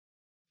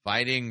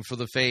Fighting for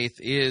the Faith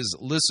is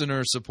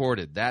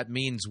listener-supported. That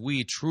means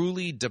we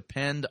truly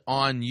depend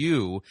on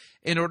you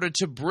in order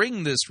to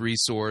bring this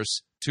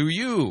resource to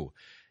you.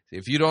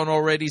 If you don't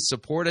already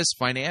support us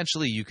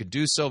financially, you could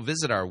do so.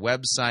 Visit our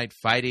website,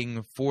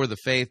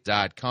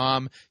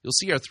 fightingforthefaith.com. You'll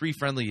see our three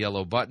friendly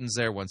yellow buttons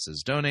there. One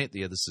says Donate,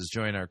 the other says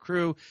Join Our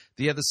Crew,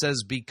 the other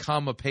says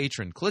Become a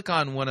Patron. Click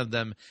on one of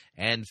them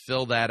and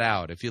fill that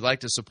out. If you'd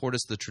like to support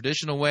us the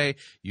traditional way,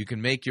 you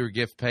can make your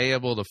gift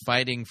payable to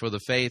Fighting for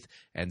the Faith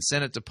and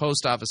send it to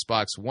Post Office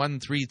Box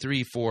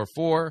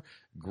 13344,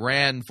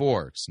 Grand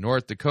Forks,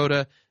 North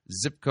Dakota,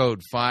 zip code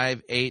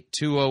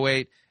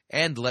 58208.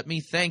 And let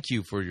me thank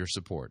you for your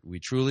support. We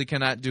truly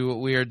cannot do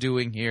what we are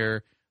doing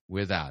here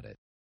without it.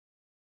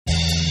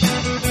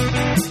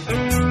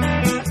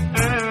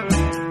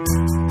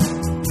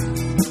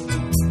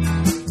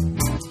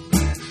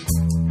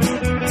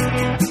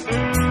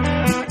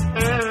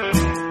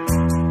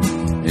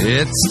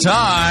 It's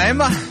time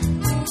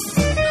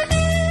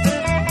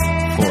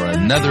for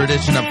another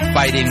edition of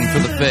Fighting for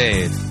the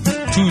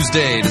Faith.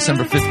 Tuesday,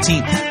 December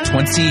 15th,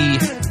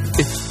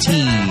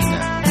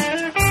 2015.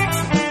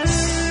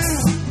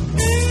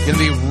 Going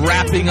to be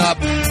wrapping up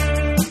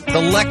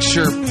the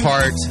lecture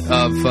part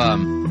of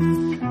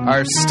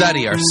our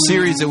study, our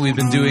series that we've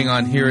been doing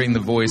on hearing the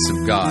voice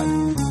of God.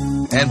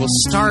 And we'll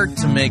start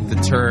to make the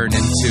turn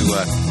into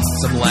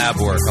some lab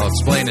work. I'll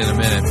explain in a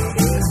minute.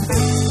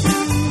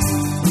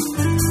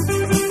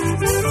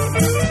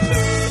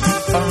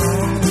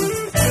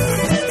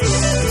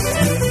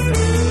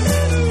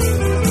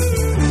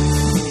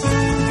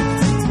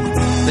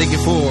 Thank you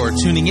for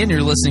tuning in.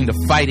 You're listening to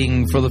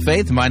Fighting for the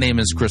Faith. My name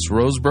is Chris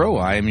Roseborough.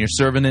 I am your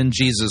servant in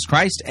Jesus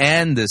Christ,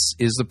 and this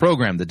is the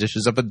program that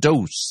dishes up a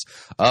dose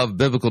of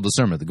biblical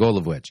discernment, the goal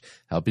of which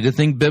help you to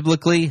think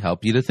biblically,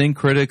 help you to think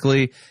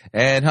critically,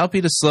 and help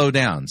you to slow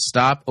down.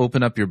 Stop,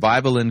 open up your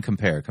Bible, and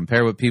compare.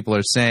 Compare what people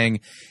are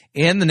saying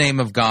in the name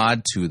of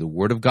God to the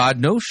Word of God.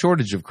 No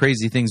shortage of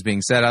crazy things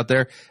being said out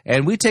there,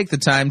 and we take the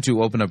time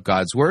to open up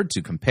God's Word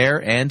to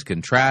compare and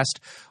contrast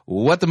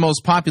what the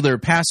most popular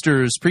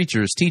pastors,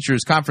 preachers,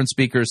 teachers, conference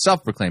speakers,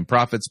 self-proclaimed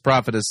prophets,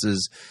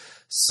 prophetesses,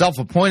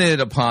 self-appointed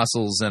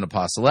apostles and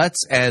apostolettes,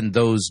 and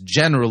those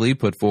generally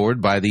put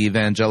forward by the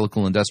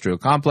evangelical industrial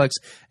complex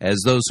as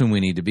those whom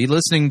we need to be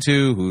listening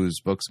to, whose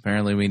books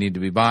apparently we need to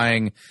be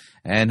buying,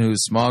 and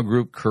whose small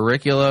group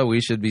curricula we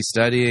should be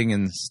studying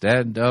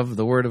instead of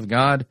the Word of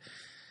God.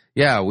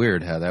 Yeah,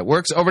 weird how that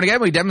works. Over and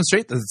again, we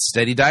demonstrate the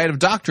steady diet of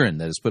doctrine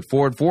that is put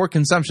forward for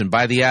consumption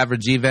by the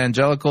average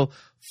evangelical,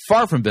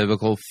 far from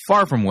biblical,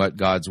 far from what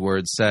God's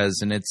Word says,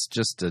 and it's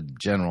just a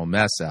general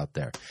mess out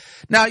there.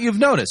 Now, you've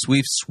noticed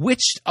we've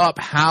switched up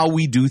how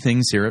we do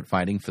things here at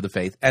Fighting for the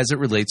Faith as it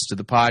relates to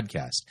the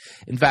podcast.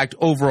 In fact,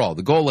 overall,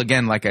 the goal,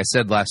 again, like I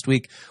said last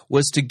week,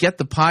 was to get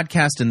the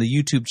podcast and the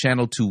YouTube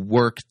channel to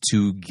work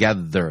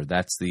together.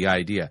 That's the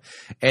idea.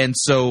 And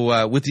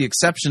so, with the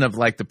exception of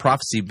like the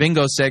prophecy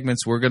bingo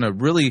segments, we're going to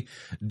really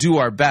do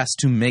our best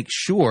to make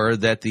sure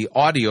that the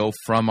audio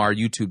from our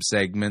YouTube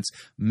segments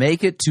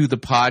make it to the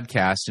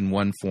podcast in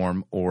one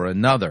form or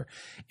another.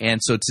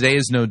 And so today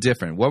is no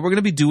different. What we're going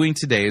to be doing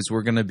today is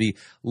we're going to be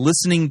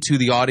listening to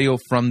the audio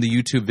from the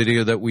YouTube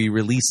video that we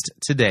released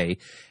today.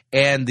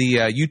 And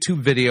the YouTube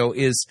video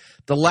is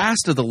the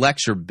last of the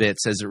lecture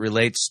bits as it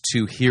relates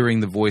to hearing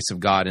the voice of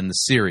God in the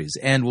series.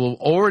 And we'll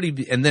already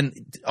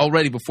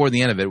before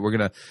the end of it, we're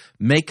going to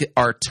make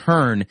our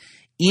turn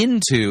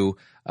into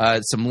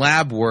some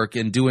lab work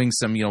and doing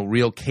some,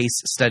 real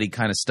case study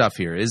kind of stuff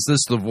here. Is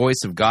this the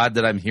voice of God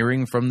that I'm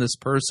hearing from this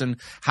person?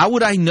 How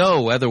would I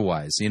know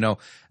otherwise?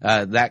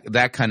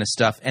 That kind of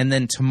stuff. And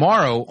then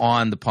tomorrow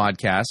on the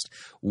podcast,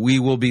 we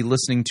will be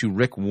listening to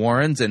Rick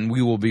Warren's, and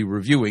we will be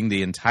reviewing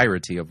the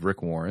entirety of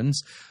Rick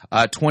Warren's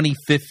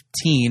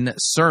 2015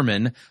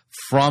 sermon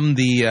from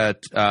the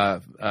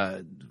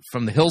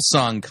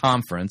Hillsong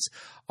Conference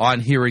on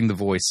hearing the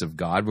voice of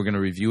God. We're going to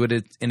review it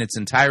in its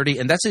entirety,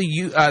 and that's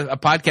a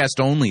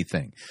podcast-only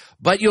thing.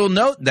 But you'll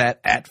note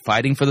that at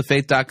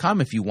fightingforthefaith.com,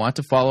 if you want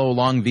to follow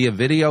along via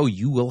video,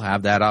 you will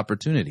have that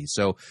opportunity.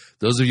 So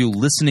those of you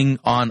listening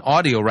on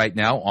audio right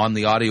now, on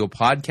the audio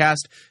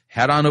podcast,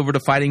 head on over to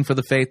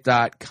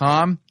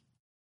fightingforthefaith.com,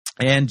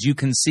 and you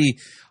can see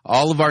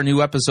all of our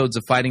new episodes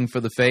of Fighting for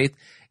the Faith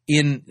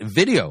in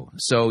video.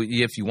 So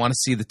if you want to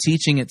see the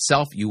teaching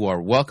itself, you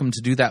are welcome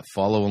to do that.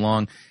 Follow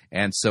along.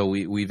 And so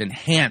we've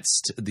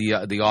enhanced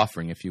the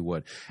offering, if you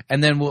would.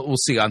 And then we'll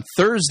see. On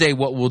Thursday,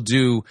 what we'll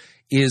do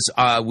is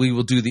we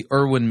will do the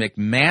Erwin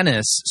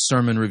McManus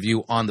sermon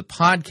review on the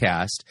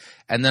podcast.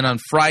 And then on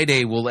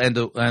Friday, we'll end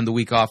the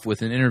week off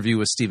with an interview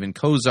with Stephen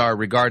Kozar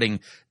regarding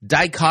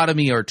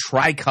dichotomy or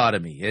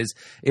trichotomy.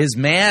 Is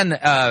man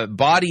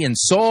body and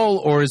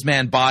soul, or is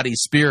man body,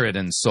 spirit,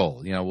 and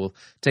soul? We'll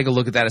take a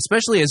look at that,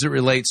 especially as it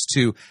relates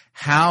to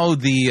how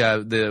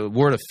the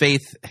Word of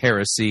Faith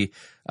heresy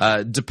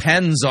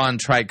depends on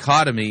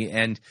trichotomy.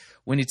 And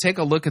when you take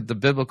a look at the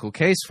biblical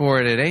case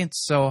for it, it ain't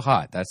so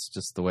hot. That's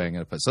just the way I'm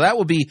going to put it. So that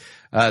will be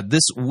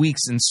this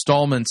week's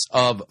installments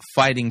of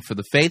Fighting for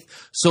the Faith.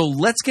 So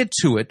let's get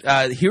to it,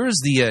 here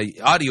is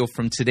the audio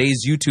from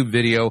today's YouTube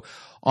video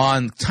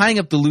on tying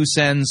up the loose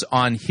ends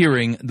on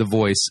hearing the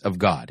voice of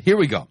God. Here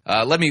we go.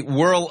 Let me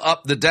whirl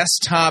up the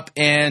desktop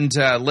and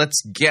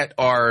let's get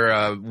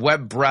our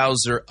web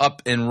browser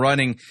up and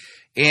running.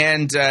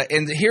 And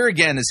here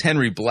again is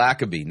Henry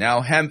Blackaby.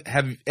 Now, have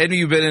any of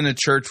you been in a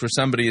church where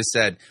somebody has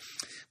said,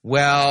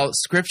 well,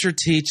 Scripture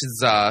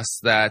teaches us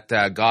that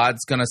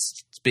God's going to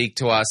speak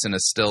to us in a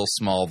still,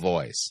 small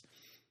voice?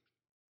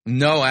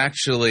 No,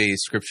 actually,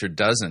 Scripture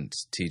doesn't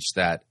teach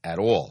that at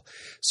all.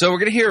 So we're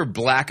going to hear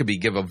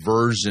Blackaby give a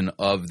version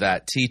of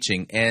that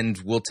teaching, and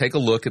we'll take a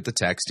look at the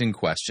text in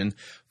question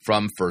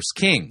from 1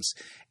 Kings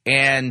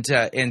and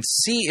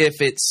see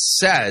if it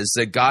says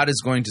that God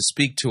is going to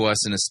speak to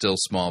us in a still,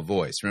 small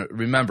voice.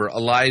 Remember,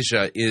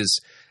 Elijah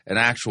is an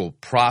actual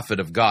prophet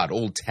of God,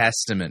 Old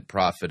Testament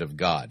prophet of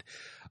God.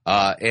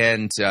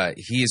 And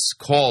he's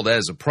called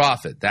as a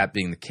prophet. That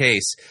being the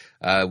case,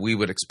 we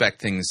would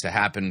expect things to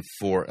happen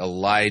for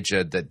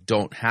Elijah that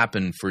don't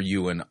happen for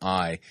you and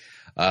I.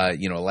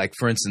 Like,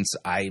 for instance,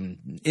 I'm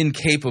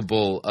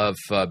incapable of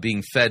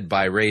being fed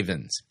by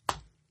ravens.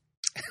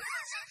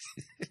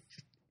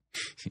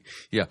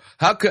 Yeah,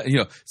 how could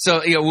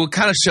So we'll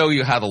kind of show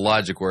you how the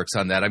logic works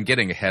on that. I'm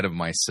getting ahead of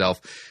myself.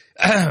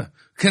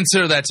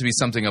 Consider that to be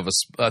something of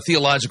a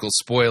theological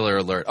spoiler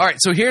alert. All right,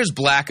 so here's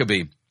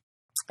Blackaby.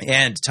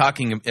 And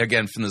talking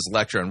again from this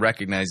lecture on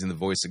recognizing the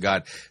voice of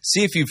God.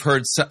 See if you've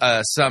heard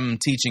some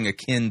teaching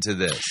akin to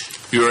this.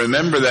 You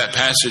remember that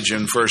passage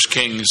in 1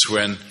 Kings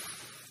when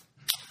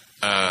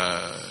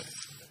God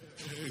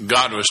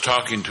was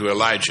talking to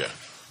Elijah.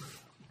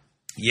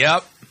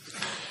 Yep.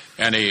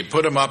 And he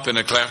put him up in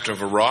a cleft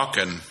of a rock,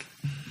 and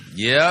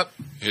yep.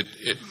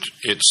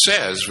 It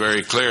says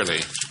very clearly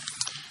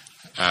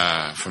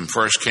from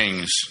 1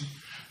 Kings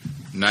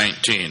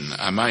 19.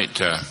 I might,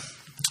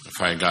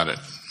 if I got it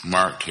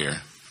marked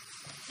here.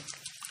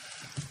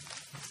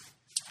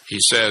 He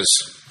says,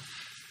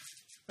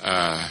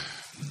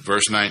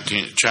 verse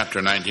 19,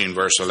 chapter 19,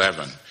 verse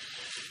 11.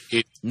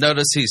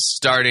 Notice he's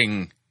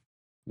starting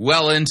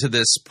well into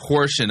this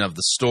portion of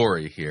the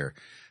story here.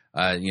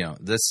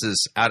 This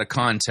is out of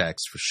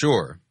context for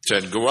sure. He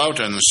said, "Go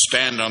out and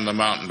stand on the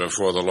mountain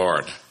before the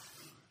Lord.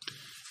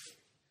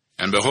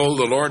 And behold,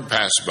 the Lord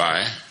passed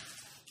by,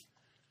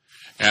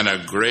 and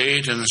a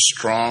great and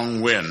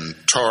strong wind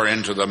tore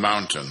into the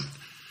mountain,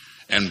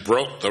 and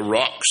broke the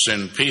rocks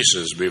in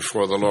pieces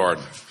before the Lord.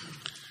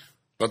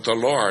 But the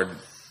Lord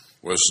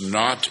was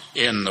not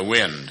in the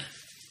wind.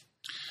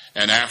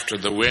 And after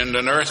the wind,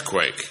 an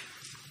earthquake.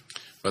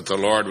 But the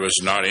Lord was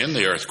not in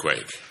the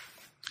earthquake.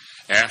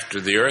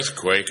 After the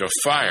earthquake, a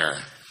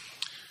fire.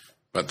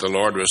 But the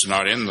Lord was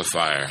not in the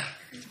fire.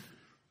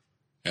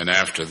 And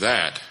after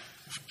that,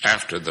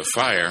 after the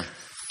fire,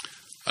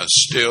 a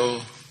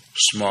still,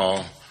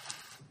 small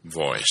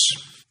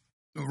voice."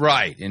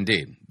 Right,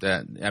 indeed.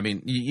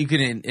 You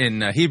could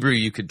in Hebrew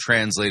you could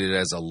translate it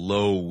as a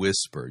low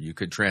whisper. You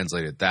could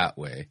translate it that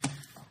way.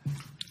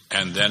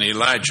 And then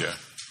Elijah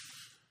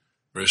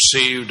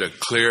received a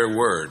clear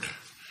word.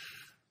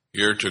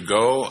 You're to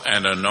go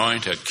and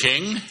anoint a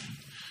king.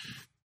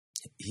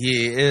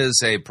 He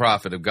is a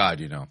prophet of God,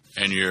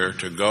 And you're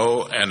to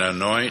go and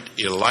anoint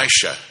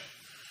Elisha,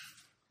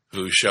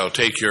 who shall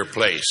take your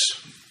place.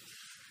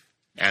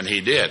 And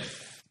he did.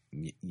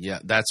 Yeah,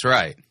 that's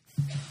right.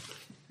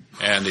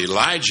 And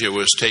Elijah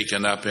was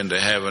taken up into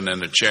heaven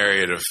in a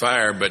chariot of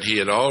fire, but he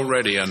had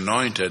already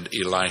anointed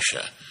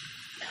Elisha.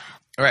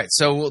 All right,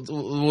 so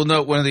we'll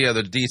note one of the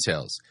other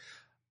details.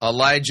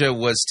 Elijah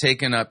was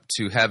taken up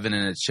to heaven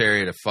in a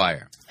chariot of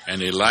fire.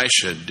 And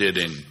Elisha did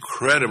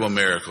incredible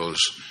miracles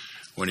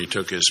when he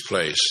took his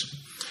place.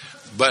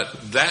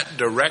 But that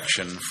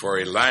direction for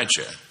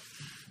Elijah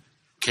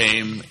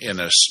came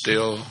in a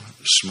still,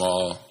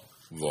 small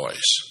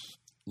voice.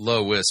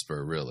 Low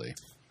whisper, really.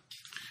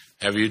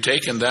 Have you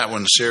taken that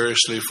one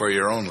seriously for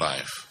your own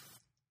life?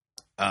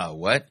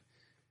 What?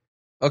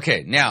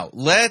 Okay, now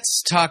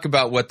let's talk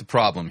about what the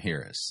problem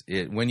here is.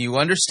 When you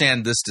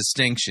understand this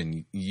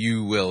distinction,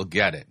 you will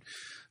get it.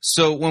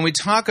 So when we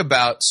talk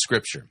about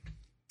Scripture,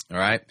 all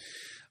right,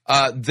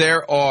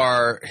 there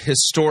are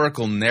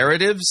historical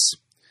narratives,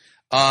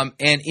 and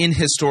in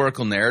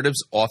historical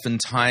narratives,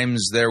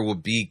 oftentimes there will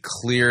be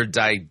clear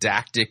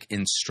didactic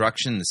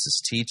instruction. This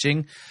is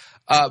teaching.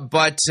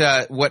 But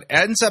what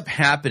ends up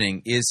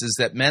happening is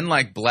that men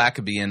like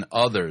Blackaby and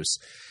others,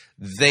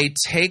 they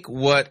take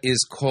what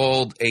is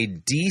called a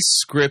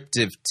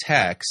descriptive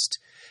text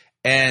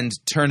and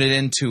turn it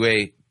into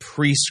a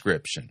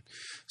prescription.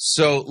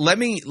 So let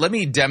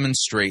me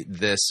demonstrate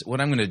this.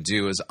 What I'm going to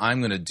do is I'm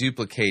going to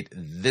duplicate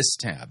this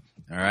tab,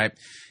 all right?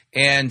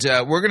 And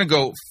we're going to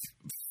go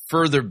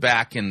further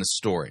back in the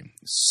story.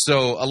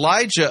 So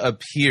Elijah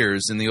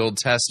appears in the Old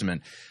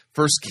Testament,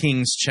 1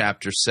 Kings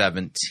chapter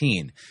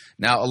 17.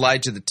 Now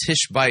Elijah the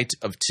Tishbite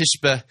of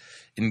Tishbe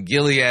in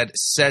Gilead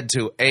said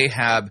to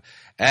Ahab,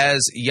 "As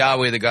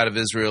Yahweh the God of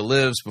Israel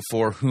lives,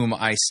 before whom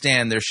I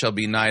stand, there shall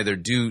be neither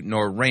dew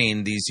nor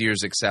rain these years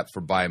except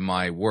for by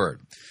my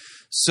word."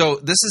 So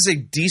this is a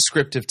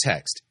descriptive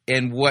text,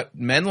 and what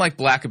men like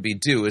Blackaby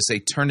do is they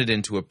turn it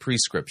into a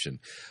prescription.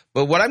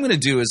 But what I'm going to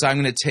do is I'm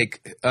going to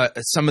take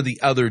some of the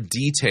other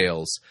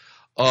details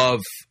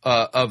of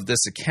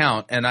this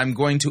account, and I'm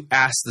going to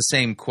ask the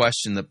same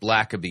question that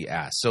Blackaby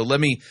asked. So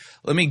let me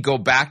go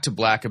back to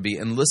Blackaby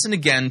and listen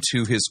again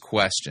to his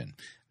question,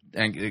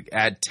 and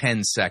add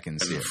 10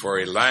 seconds here. For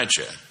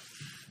Elijah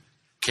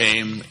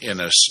came in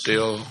a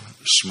still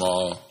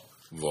small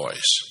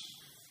voice.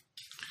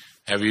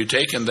 Have you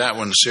taken that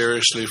one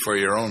seriously for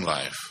your own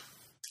life?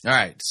 All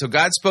right, so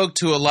God spoke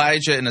to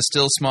Elijah in a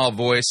still small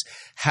voice.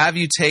 Have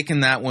you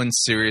taken that one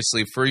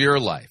seriously for your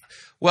life?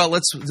 Well,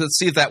 let's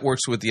see if that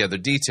works with the other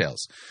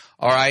details.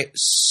 All right,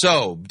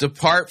 so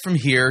depart from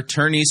here,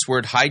 turn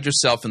eastward, hide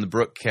yourself in the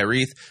brook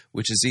Kerith,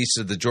 which is east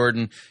of the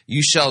Jordan.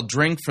 You shall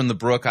drink from the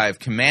brook. I have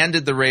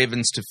commanded the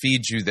ravens to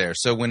feed you there.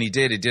 So when he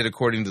did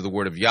according to the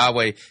word of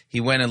Yahweh. He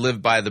went and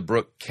lived by the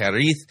brook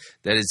Kerith,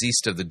 that is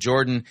east of the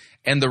Jordan.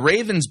 And the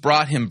ravens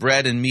brought him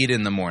bread and meat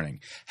in the morning.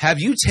 Have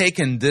you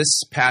taken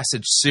this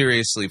passage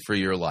seriously for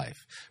your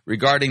life?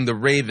 Regarding the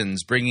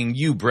ravens bringing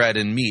you bread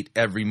and meat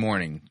every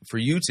morning for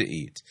you to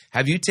eat.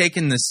 Have you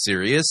taken this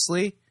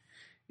seriously?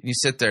 And you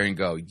sit there and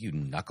go, you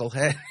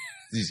knucklehead.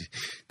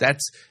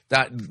 That's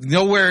not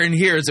nowhere in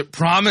here is it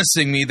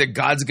promising me that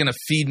God's going to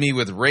feed me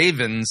with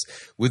ravens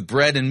with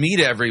bread and meat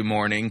every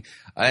morning.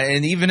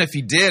 And even if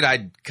he did,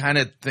 I'd kind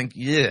of think,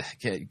 yeah,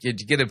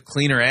 get a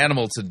cleaner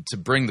animal to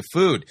bring the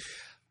food.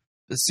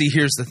 But see,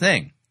 here's the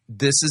thing.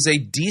 This is a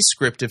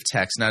descriptive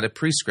text, not a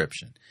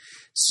prescription.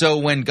 So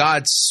when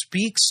God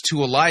speaks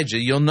to Elijah,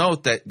 you'll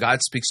note that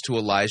God speaks to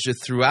Elijah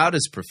throughout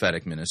his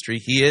prophetic ministry.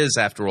 He is,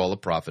 after all, a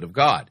prophet of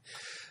God.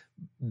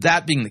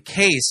 That being the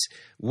case,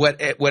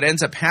 what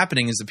ends up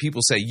happening is that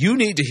people say, you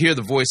need to hear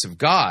the voice of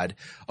God.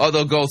 Oh,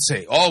 they'll go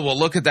say, oh, well,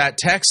 look at that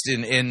text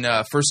in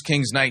 1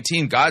 Kings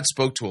 19. God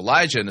spoke to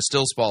Elijah in a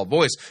still small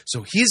voice,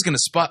 so he's going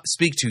to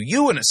speak to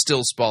you in a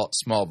still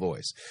small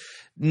voice.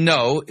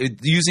 No,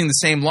 using the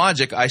same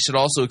logic, I should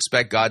also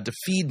expect God to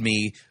feed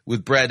me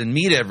with bread and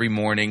meat every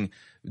morning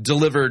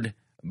delivered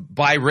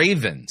by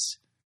ravens.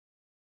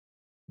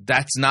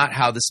 That's not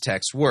how this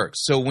text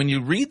works. So when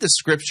you read the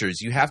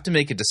scriptures, you have to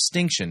make a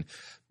distinction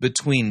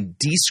between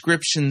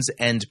descriptions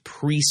and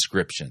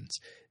prescriptions.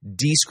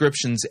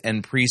 Descriptions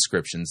and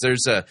prescriptions.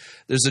 There's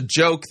a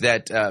joke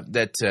that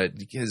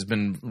has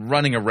been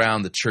running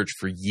around the church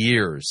for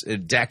years,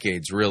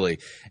 decades really,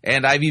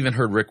 and I've even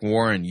heard Rick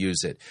Warren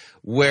use it,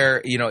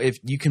 where if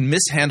you can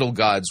mishandle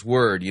God's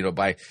word,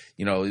 by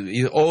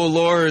oh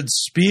Lord,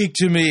 speak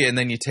to me, and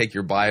then you take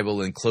your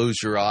Bible and close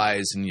your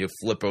eyes and you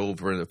flip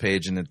over the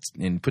page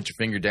and put your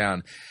finger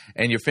down,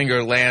 and your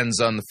finger lands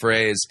on the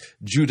phrase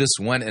Judas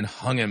went and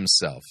hung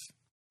himself.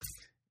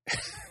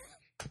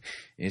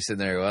 You're sitting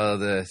there, well,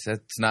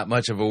 that's not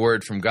much of a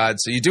word from God.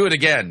 So you do it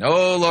again.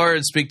 Oh,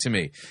 Lord, speak to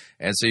me.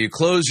 And so you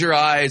close your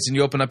eyes and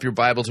you open up your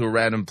Bible to a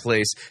random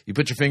place. You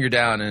put your finger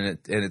down and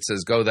it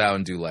says, go thou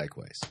and do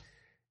likewise.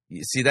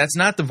 You see, that's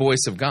not the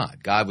voice of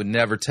God. God would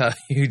never tell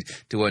you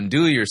to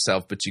undo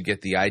yourself, but you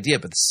get the idea.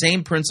 But the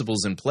same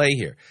principle's in play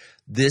here.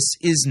 This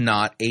is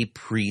not a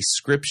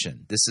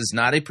prescription. This is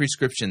not a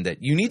prescription that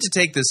you need to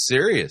take this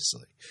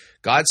seriously.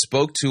 God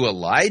spoke to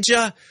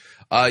Elijah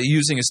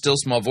using a still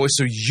small voice,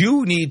 so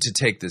you need to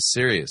take this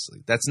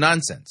seriously. That's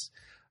nonsense.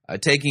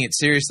 Taking it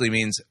seriously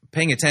means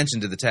paying attention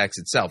to the text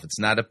itself. It's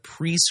not a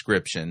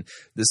prescription.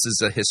 This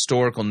is a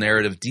historical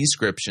narrative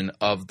description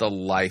of the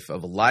life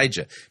of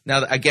Elijah.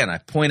 Now, again, I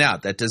point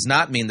out that does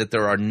not mean that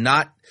there are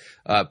not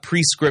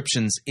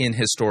prescriptions in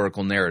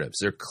historical narratives.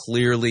 There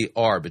clearly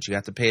are, but you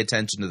have to pay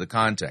attention to the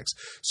context.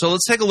 So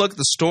let's take a look at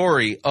the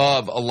story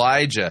of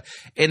Elijah.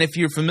 And if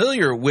you're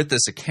familiar with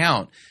this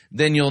account,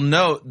 then you'll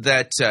note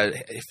that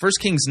 1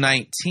 Kings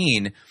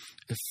 19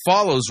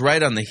 follows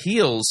right on the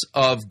heels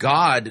of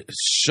God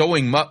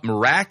showing up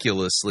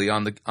miraculously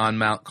on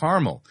Mount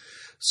Carmel.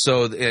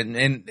 So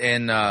in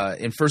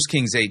 1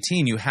 Kings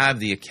 18, you have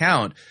the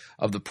account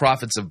of the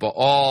prophets of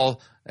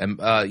Baal, and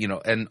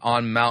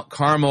on Mount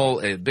Carmel,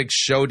 a big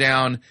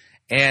showdown,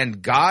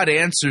 and God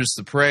answers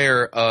the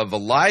prayer of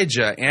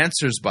Elijah,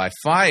 answers by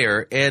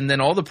fire, and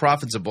then all the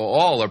prophets of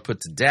Baal are put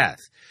to death.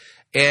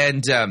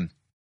 And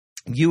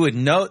you would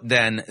note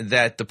then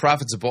that the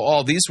prophets of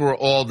Baal, these were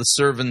all the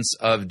servants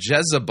of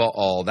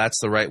Jezebel.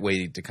 That's the right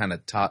way to kind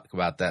of talk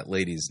about that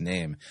lady's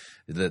name.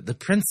 The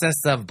princess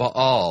of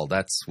Baal,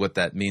 that's what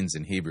that means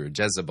in Hebrew,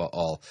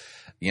 Jezebel.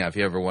 If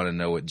you ever want to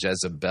know what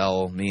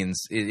Jezebel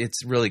means,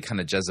 it's really kind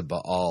of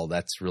Jezebel.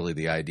 That's really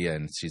the idea,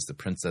 and she's the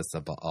princess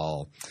of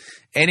Baal.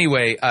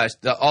 Anyway,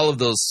 all of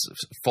those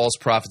false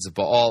prophets of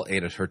Baal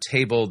ate at her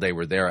table. They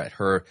were there at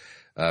her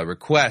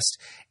request.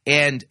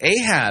 And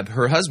Ahab,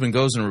 her husband,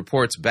 goes and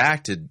reports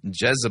back to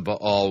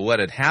Jezebel what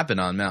had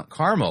happened on Mount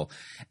Carmel.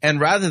 And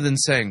rather than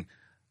saying,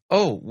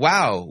 oh,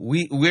 wow,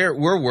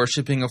 we're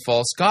worshiping a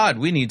false god,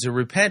 we need to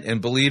repent and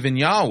believe in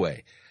Yahweh,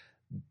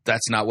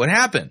 that's not what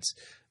happens.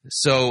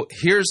 So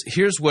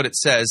here's what it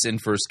says in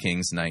 1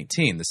 Kings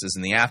 19. This is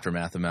in the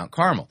aftermath of Mount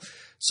Carmel.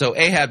 So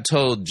Ahab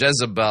told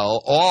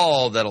Jezebel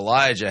all that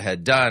Elijah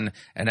had done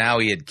and how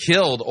he had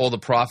killed all the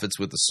prophets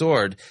with the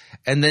sword.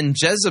 And then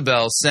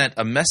Jezebel sent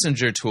a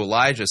messenger to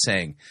Elijah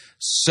saying,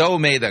 "So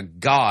may the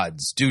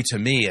gods do to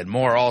me and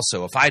more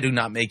also, if I do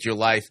not make your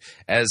life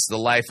as the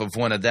life of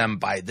one of them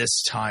by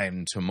this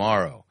time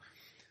tomorrow."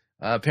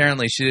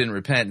 Apparently she didn't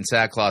repent in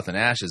sackcloth and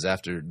ashes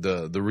after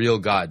the real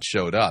God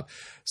showed up.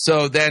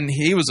 So then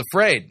he was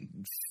afraid.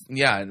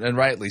 Yeah, and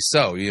rightly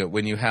so.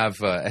 When you have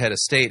a head of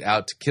state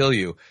out to kill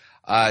you,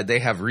 they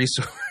have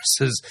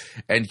resources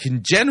and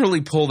can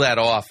generally pull that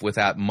off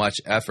without much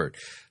effort.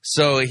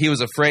 So he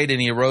was afraid,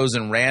 and he arose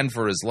and ran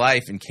for his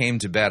life and came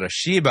to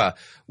Beersheba,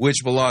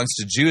 which belongs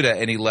to Judah,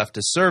 and he left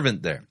a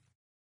servant there.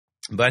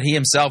 But he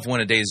himself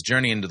went a day's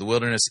journey into the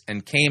wilderness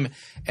and came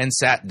and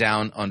sat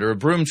down under a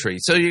broom tree.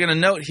 So you're going to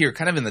note here,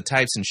 kind of in the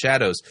types and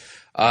shadows,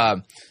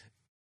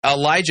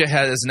 Elijah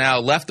has now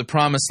left the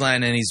promised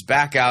land, and he's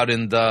back out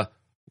in the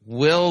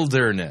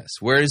wilderness.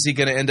 Where is he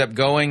going to end up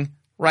going?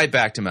 Right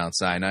back to Mount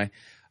Sinai,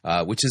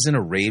 which is in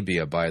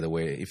Arabia, by the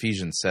way.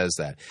 Ephesians says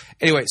that.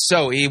 Anyway,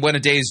 so he went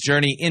a day's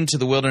journey into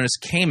the wilderness,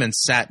 came and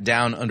sat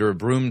down under a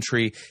broom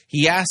tree.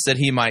 He asked that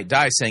he might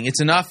die, saying,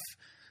 "It's enough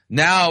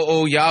now,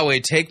 O Yahweh,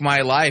 take my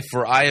life,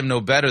 for I am no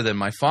better than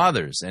my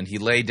fathers." And he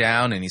lay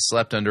down, and he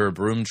slept under a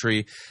broom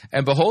tree.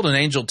 And behold, an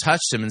angel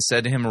touched him and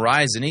said to him,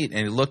 "Arise and eat."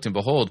 And he looked, and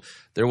behold,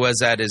 there was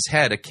at his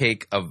head a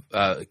cake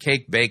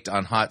baked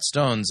on hot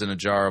stones and a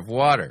jar of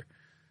water.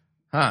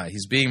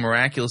 He's being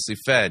miraculously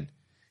fed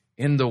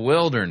in the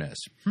wilderness.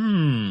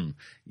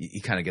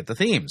 You kind of get the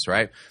themes,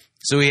 right?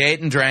 So he ate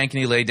and drank, and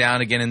he lay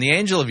down again. And the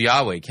angel of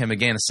Yahweh came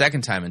again a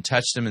second time and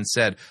touched him and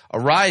said,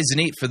 "Arise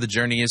and eat, for the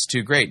journey is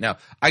too great." Now,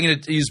 I'm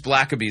going to use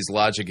Blackaby's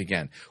logic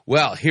again.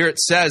 Well, here it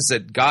says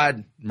that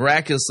God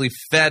miraculously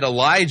fed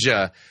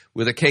Elijah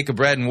with a cake of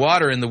bread and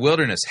water in the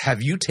wilderness.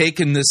 Have you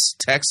taken this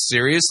text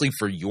seriously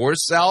for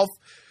yourself?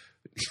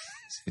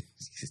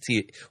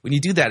 See, when you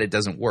do that, it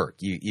doesn't work.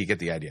 You get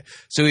the idea.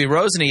 So he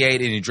rose and he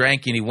ate and he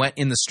drank and he went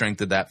in the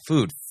strength of that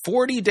food.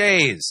 40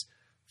 days,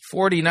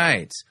 40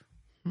 nights.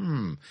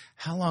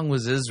 How long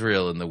was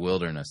Israel in the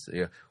wilderness?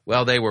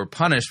 Well, they were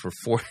punished for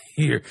 40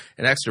 years,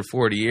 an extra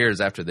 40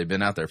 years after they've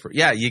been out there for.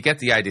 Yeah, you get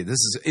the idea. This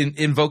is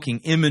invoking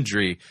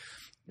imagery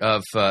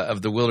of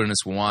the wilderness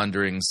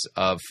wanderings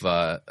of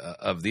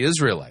the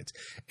Israelites.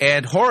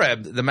 And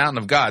Horeb, the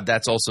mountain of God,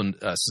 that's also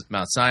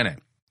Mount Sinai.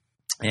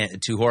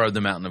 To Horeb,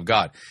 the mountain of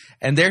God.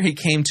 And there he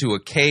came to a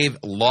cave,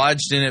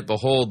 lodged in it.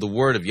 Behold, the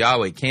word of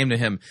Yahweh came to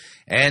him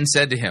and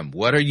said to him,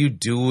 "What are you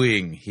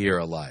doing here,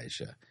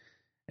 Elijah?"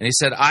 And he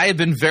said, "I have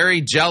been very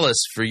jealous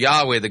for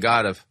Yahweh, the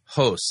God of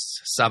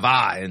hosts."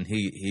 Savah in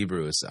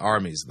Hebrew is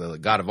armies, the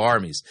God of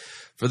armies.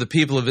 "For the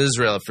people of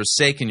Israel have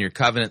forsaken your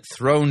covenant,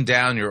 thrown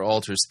down your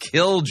altars,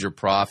 killed your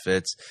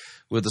prophets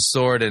with the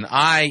sword, and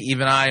I,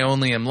 even I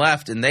only am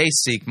left, and they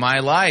seek my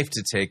life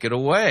to take it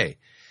away."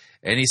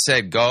 And he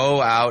said, "Go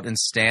out and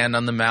stand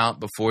on the mount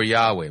before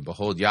Yahweh."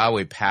 Behold,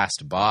 Yahweh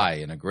passed by,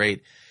 and a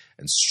great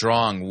and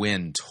strong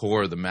wind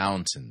tore the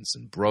mountains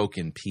and broke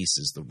in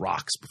pieces the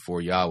rocks before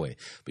Yahweh.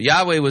 But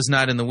Yahweh was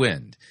not in the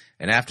wind.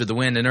 And after the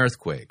wind, an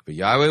earthquake. But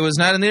Yahweh was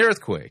not in the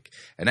earthquake.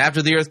 And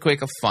after the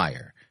earthquake, a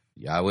fire.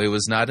 Yahweh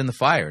was not in the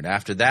fire. And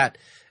after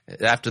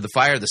the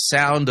fire, the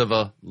sound of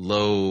a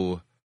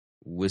low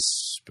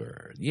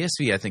whisper. The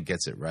ESV, I think,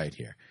 gets it right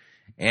here.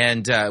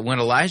 And when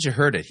Elijah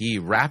heard it, he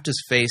wrapped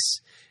his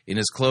face in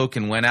his cloak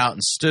and went out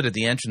and stood at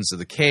the entrance of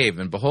the cave.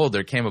 And behold,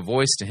 there came a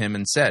voice to him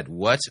and said,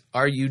 "What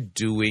are you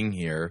doing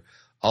here,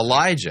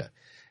 Elijah?"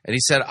 And he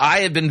said, "I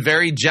have been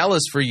very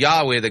jealous for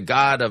Yahweh, the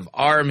God of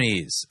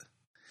armies.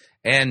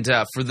 And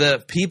for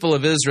the people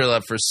of Israel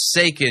have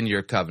forsaken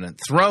your covenant,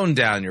 thrown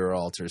down your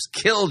altars,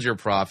 killed your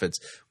prophets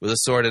with a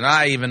sword. And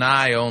I, even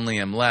I, only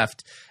am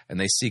left, and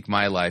they seek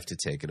my life to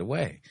take it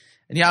away."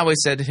 And Yahweh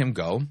said to him,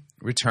 "Go,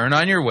 return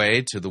on your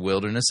way to the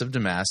wilderness of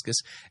Damascus,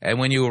 and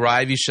when you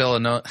arrive, you shall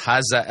anoint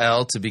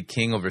Hazael to be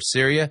king over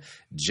Syria,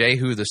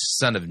 Jehu the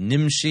son of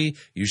Nimshi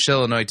you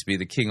shall anoint to be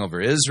the king over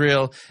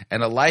Israel,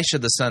 and Elisha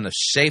the son of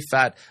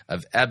Shaphat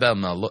of Abel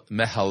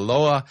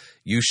Mehaloah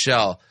you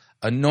shall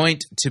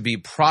anoint to be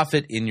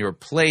prophet in your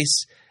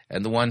place,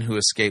 and the one who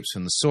escapes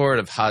from the sword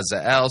of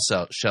Hazael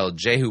shall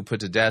Jehu put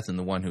to death, and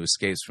the one who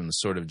escapes from the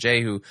sword of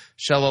Jehu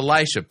shall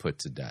Elisha put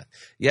to death.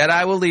 Yet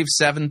I will leave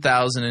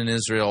 7,000 in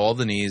Israel, all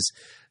the knees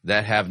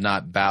that have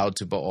not bowed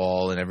to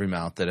Baal, and every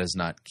mouth that has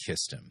not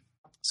kissed him."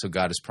 So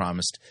God has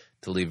promised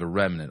to leave a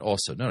remnant.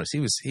 Also, notice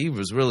he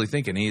was really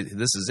thinking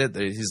this is it.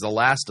 He's the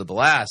last of the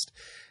last,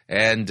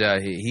 and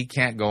he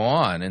can't go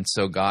on. And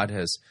so God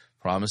has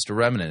promised a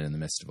remnant in the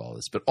midst of all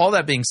this. But all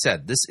that being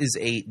said, this is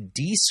a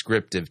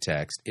descriptive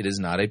text. It is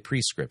not a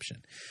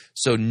prescription.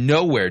 So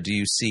nowhere do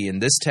you see in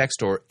this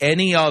text or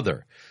any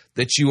other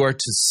that you are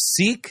to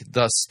seek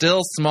the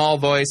still small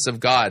voice of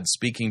God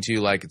speaking to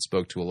you like it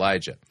spoke to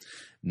Elijah.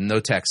 No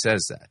text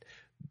says that.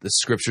 The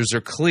scriptures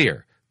are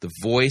clear. The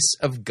voice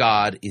of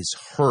God is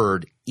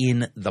heard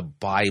in the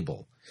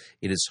Bible.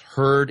 It is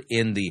heard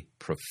in the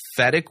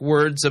prophetic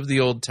words of the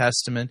Old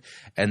Testament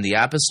and the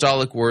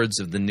apostolic words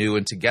of the New,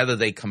 and together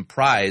they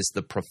comprise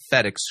the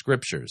prophetic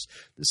scriptures.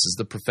 This is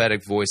the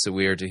prophetic voice that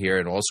we are to hear,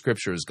 and all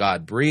scripture is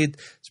God-breathed.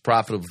 It's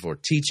profitable for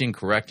teaching,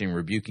 correcting,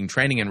 rebuking,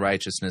 training in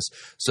righteousness,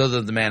 so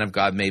that the man of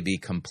God may be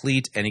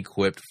complete and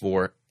equipped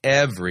for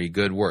every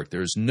good work.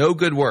 There is no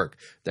good work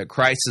that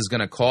Christ is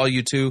going to call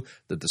you to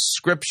that the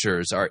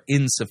scriptures are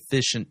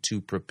insufficient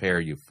to prepare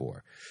you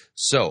for.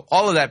 So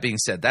all of that being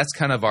said, that's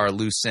kind of our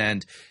loose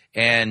end.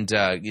 And,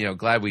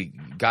 glad we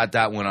got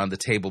that one on the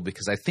table,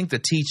 because I think the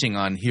teaching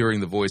on hearing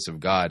the voice of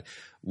God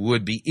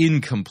would be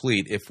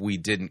incomplete if we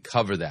didn't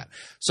cover that.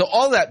 So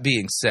all that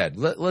being said,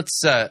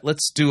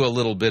 let's do a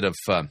little bit of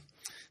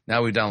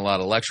now we've done a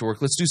lot of lecture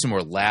work. Let's do some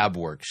more lab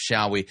work,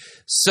 shall we?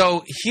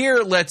 So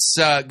here, let's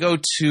go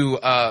to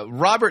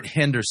Robert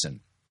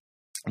Henderson.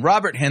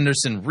 Robert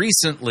Henderson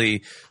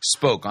recently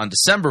spoke on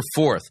December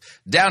 4th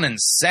down in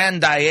San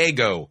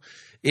Diego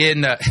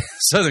in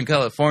Southern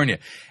California.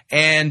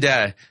 And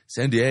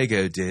San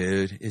Diego,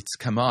 dude,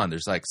 come on,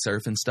 there's like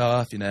surfing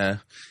stuff,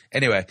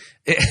 Anyway,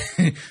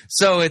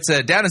 so it's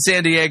down in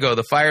San Diego,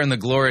 the fire and the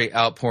glory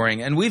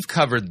outpouring. And we've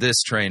covered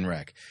this train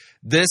wreck.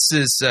 This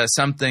is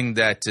something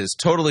that is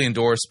totally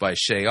endorsed by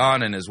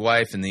Shayon and his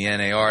wife in the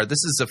NAR.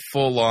 This is a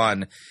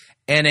full-on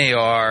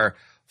NAR,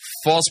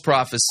 false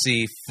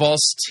prophecy,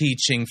 false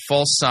teaching,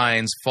 false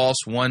signs, false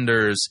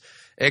wonders,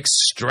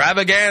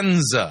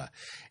 extravaganza.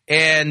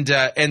 And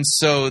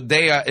so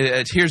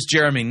they here's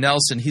Jeremy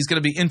Nelson. He's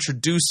going to be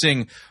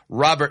introducing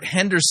Robert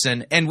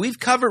Henderson, and we've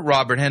covered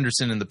Robert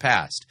Henderson in the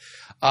past.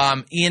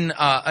 In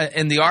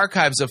the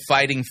archives of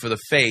Fighting for the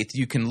Faith,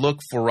 you can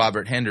look for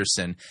Robert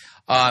Henderson.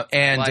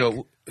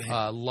 Lion.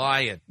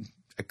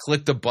 I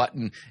clicked the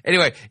button.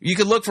 Anyway, you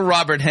can look for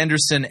Robert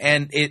Henderson,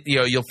 and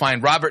you'll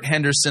find Robert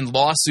Henderson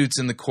lawsuits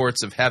in the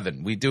courts of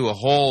heaven. We do a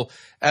whole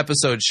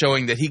episode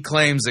showing that he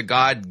claims that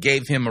God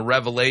gave him a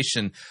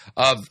revelation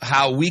of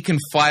how we can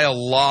file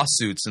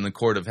lawsuits in the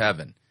court of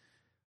heaven.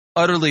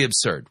 Utterly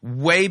absurd.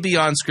 Way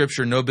beyond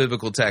Scripture. No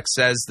biblical text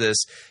says this.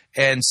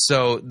 And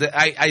so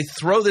I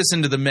throw this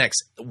into the mix.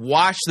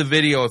 Watch the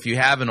video if you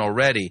haven't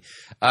already.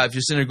 If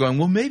you're sitting there going,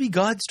 well, maybe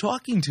God's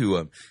talking to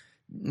him.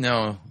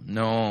 No.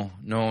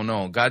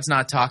 God's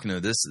not talking to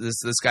him.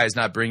 This guy's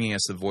not bringing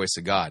us the voice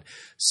of God.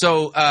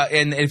 So,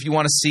 and if you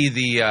want to see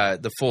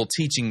the full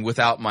teaching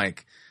without my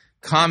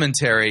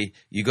commentary,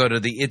 you go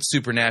to the It's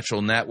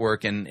Supernatural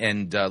Network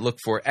and look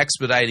for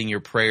Expediting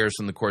Your Prayers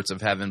from the Courts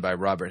of Heaven by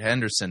Robert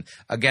Henderson.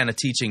 Again, a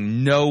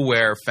teaching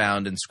nowhere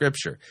found in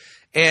Scripture.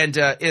 And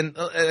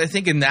I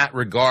think in that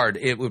regard,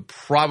 it would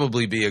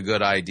probably be a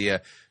good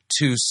idea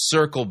to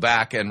circle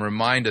back and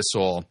remind us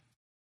all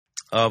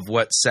of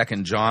what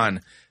 2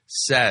 John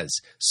says,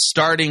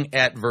 starting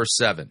at verse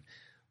 7.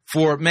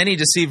 For many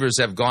deceivers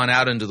have gone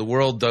out into the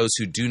world, those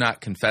who do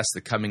not confess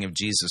the coming of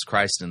Jesus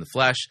Christ in the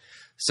flesh.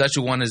 Such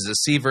a one is a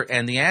deceiver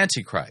and the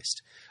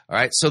Antichrist. All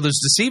right, so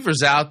there's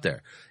deceivers out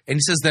there. And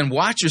he says, then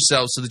watch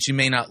yourselves so that you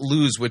may not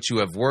lose what you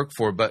have worked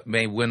for, but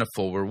may win a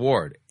full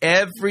reward.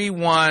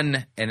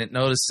 Everyone, and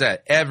notice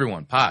that,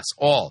 everyone,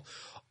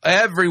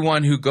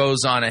 everyone who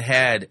goes on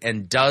ahead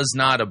and does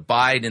not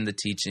abide in the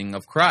teaching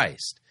of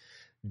Christ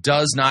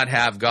does not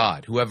have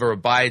God. Whoever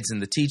abides in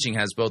the teaching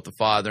has both the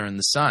Father and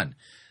the Son.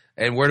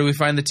 And where do we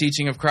find the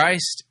teaching of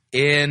Christ?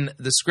 In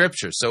the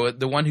Scripture. So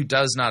the one who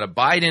does not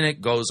abide in it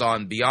goes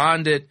on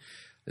beyond it.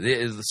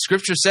 The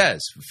Scripture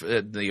says,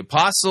 the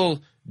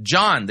Apostle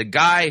John,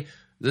 the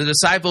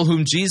disciple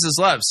whom Jesus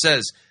loved,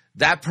 says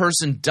that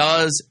person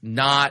does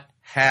not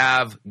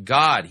have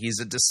God. He's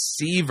a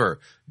deceiver.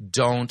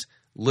 Don't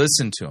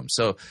listen to him.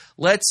 So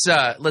let's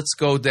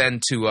go then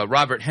to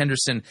Robert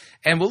Henderson,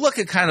 and we'll look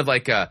at kind of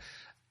like a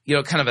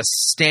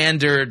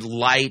standard,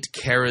 light,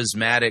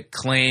 charismatic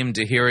claim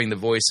to hearing the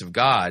voice of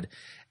God,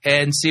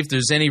 and see if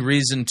there's any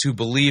reason to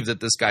believe that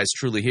this guy's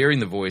truly hearing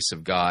the voice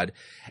of God.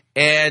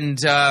 And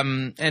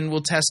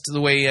we'll test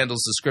the way he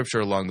handles the Scripture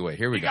along the way.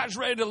 Here we go. You guys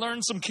ready to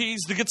learn some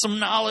keys to get some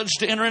knowledge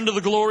to enter into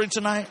the glory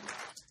tonight?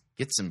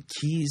 Get some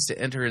keys to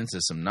enter into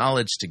some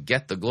knowledge to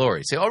get the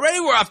glory. See, already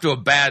we're off to a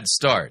bad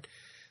start.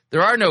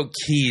 There are no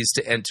keys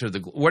to enter the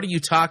glory. What are you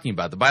talking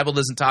about? The Bible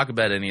doesn't talk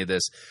about any of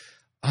this.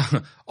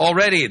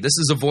 Already, this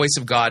is a voice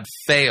of God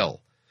fail.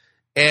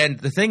 And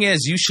the thing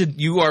is,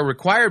 you are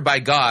required by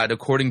God,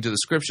 according to the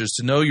Scriptures,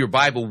 to know your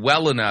Bible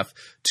well enough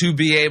to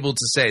be able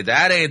to say,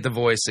 that ain't the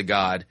voice of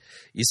God.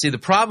 You see, the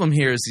problem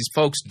here is these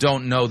folks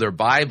don't know their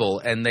Bible,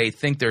 and they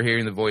think they're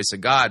hearing the voice of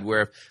God,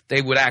 where if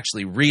they would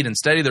actually read and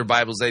study their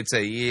Bibles, they'd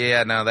say,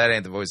 yeah, no, that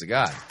ain't the voice of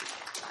God.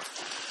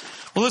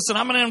 Well, listen,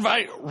 I'm going to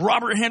invite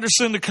Robert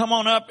Henderson to come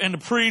on up and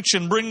to preach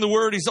and bring the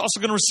word. He's also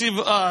going to receive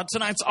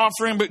tonight's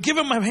offering, but give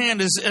him a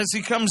hand as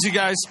he comes, you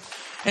guys.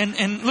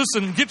 And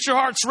listen, get your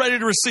hearts ready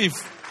to receive.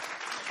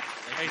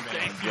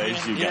 Amen.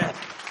 Praise you, God.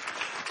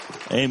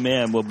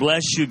 Amen. Well,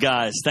 bless you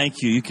guys.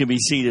 Thank you. You can be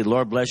seated.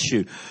 Lord bless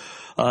you.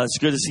 It's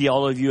good to see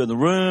all of you in the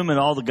room and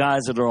all the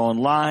guys that are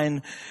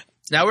online.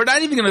 Now, we're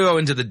not even going to go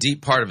into the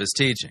deep part of his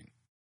teaching.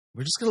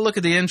 We're just going to look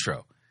at the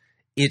intro.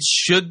 It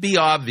should be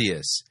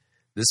obvious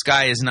This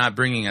guy is not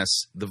bringing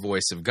us the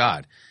voice of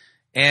God.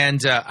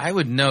 And I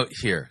would note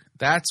here,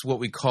 that's what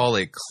we call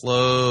a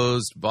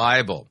closed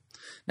Bible.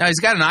 Now,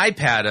 he's got an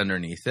iPad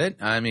underneath it.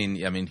 I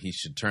mean, he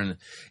should turn.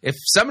 If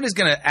somebody's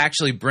going to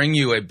actually bring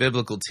you a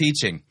biblical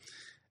teaching,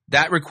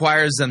 that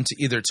requires them to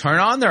either turn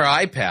on their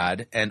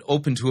iPad and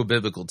open to a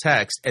biblical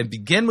text and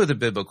begin with a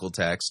biblical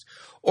text,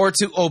 or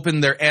to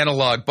open their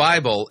analog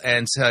Bible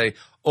and say,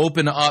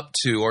 open up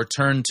to or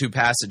turn to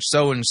passage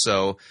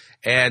so-and-so,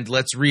 and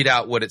let's read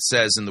out what it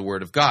says in the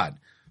Word of God.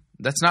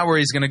 That's not where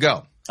he's going to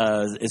go.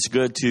 It's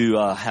good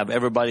to have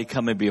everybody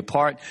come and be a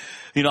part.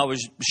 You know, I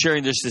was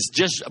sharing this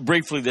just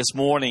briefly this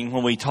morning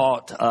when we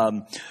talked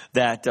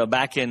that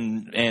back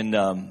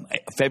in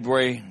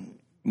February,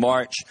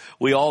 March,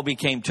 we all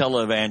became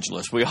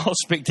televangelists. We all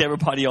speak to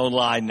everybody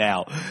online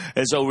now.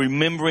 And so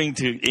remembering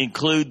to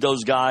include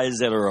those guys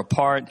that are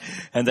apart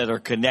and that are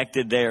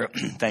connected there,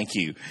 thank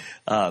you.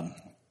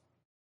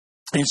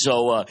 And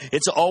so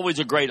it's always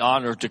a great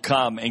honor to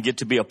come and get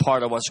to be a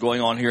part of what's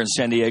going on here in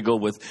San Diego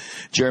with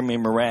Jeremy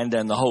and Miranda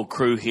and the whole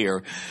crew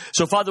here.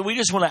 So, Father, we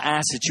just want to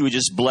ask that you would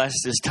just bless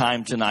this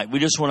time tonight. We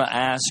just want to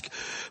ask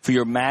for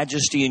your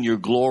majesty and your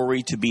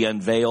glory to be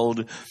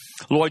unveiled.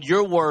 Lord,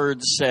 your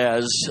word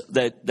says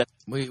that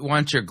we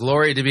want your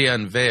glory to be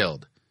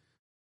unveiled.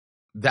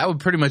 That would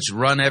pretty much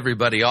run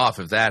everybody off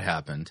if that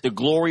happened. The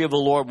glory of the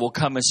Lord will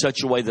come in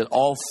such a way that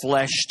all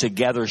flesh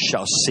together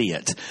shall see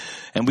it.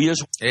 And we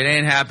just... It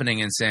ain't happening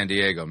in San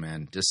Diego,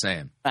 man. Just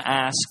saying.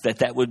 Ask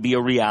that would be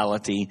a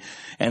reality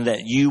and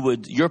that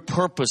your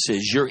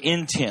purposes, your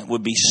intent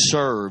would be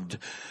served,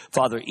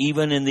 Father,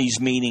 even in these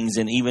meetings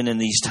and even in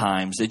these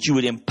times, that you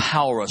would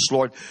empower us,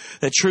 Lord,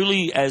 that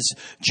truly, as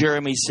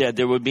Jeremy said,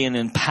 there would be an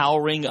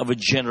empowering of a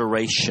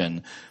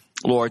generation,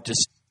 Lord, to...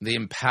 The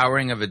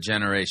empowering of a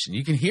generation.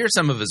 You can hear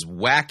some of his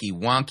wacky,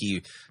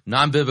 wonky,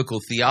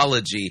 non-biblical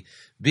theology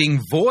being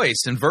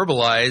voiced and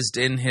verbalized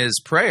in his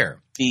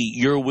prayer.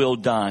 Your will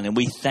done, and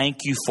we thank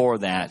you for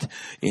that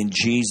in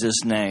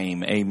Jesus'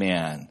 name.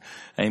 Amen.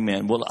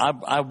 Amen. Well,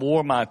 I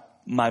wore my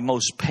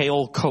most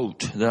pale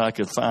coat that I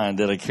could find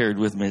that I carried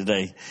with me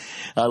today.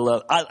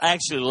 I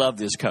actually love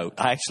this coat.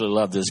 I actually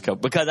love this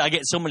coat because I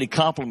get so many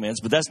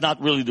compliments, but that's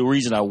not really the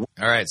reason I wear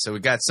it. All right, so we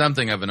got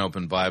something of an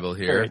open Bible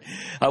here.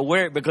 I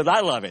wear it because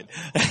I love it.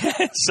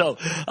 So,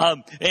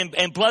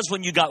 and plus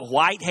when you got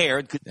white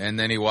hair. And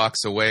then he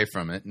walks away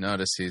from it.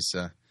 Notice he's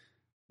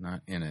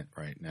not in it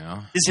right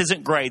now. This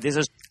isn't great. This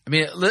is. I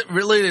mean, it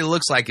really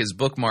looks like his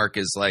bookmark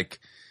is like,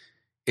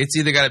 it's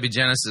either got to be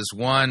Genesis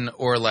 1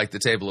 or like the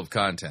table of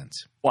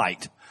contents.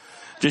 White.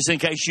 Just in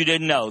case you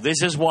didn't know.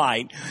 This is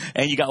white.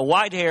 And you got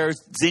white hair.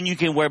 Then you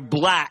can wear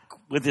black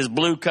with his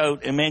blue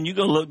coat. And, man, you're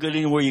going to look good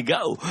anywhere you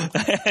go.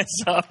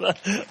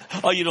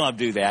 So, you don't have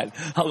to do that.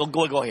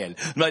 Go ahead.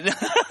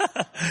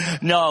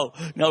 But, no,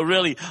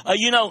 really.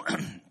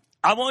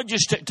 I want to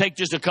just take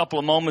just a couple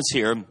of moments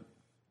here.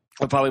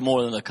 Or probably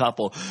more than a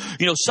couple.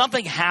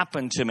 Something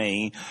happened to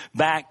me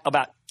back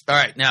about... All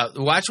right, now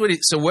watch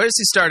so what is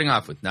he starting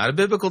off with? Not a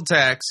biblical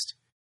text,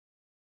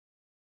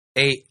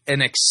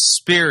 an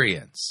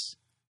experience.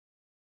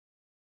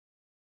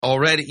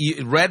 Already,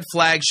 red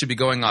flags should be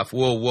going off.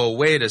 Whoa,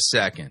 wait a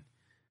second.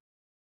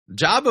 The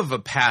job of a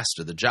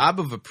pastor, the job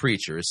of a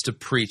preacher is to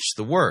preach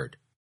the word.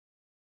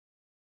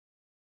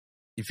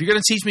 If you're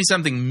going to teach me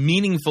something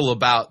meaningful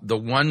about the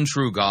one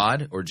true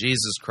God or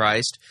Jesus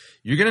Christ,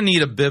 you're going to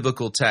need a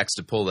biblical text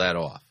to pull that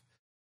off.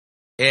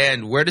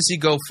 And where does he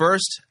go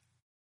first?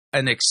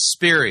 An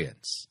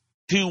experience.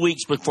 2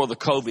 weeks before the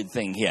COVID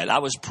thing hit, I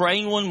was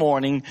praying one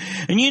morning,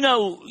 and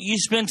you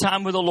spend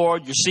time with the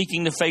Lord, you're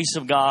seeking the face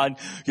of God,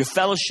 you're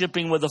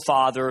fellowshipping with the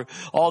Father,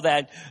 all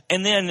that,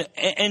 and then,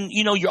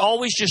 you're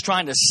always just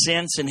trying to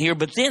sense and hear,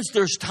 but then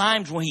there's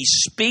times when he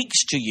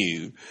speaks to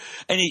you,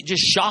 and it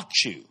just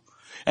shocks you.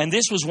 And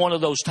this was one of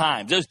those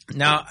times.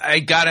 Now,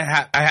 I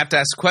have to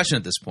ask a question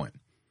at this point.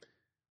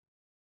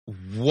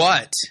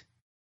 What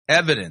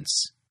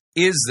evidence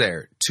is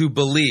there to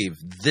believe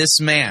this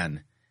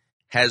man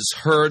has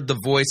heard the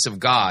voice of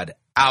God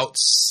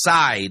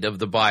outside of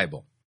the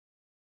Bible?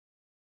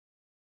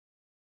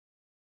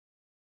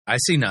 I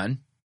see none.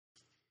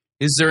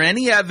 Is there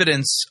any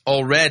evidence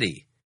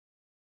already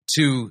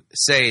to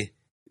say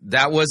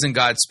that wasn't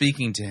God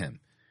speaking to him,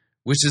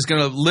 which is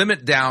going to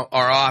limit down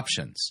our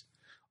options?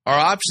 Our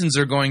options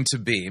are going to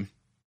be,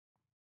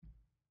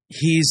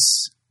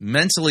 he's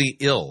mentally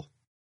ill,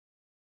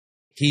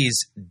 he's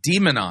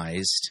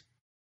demonized,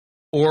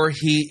 or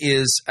he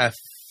is a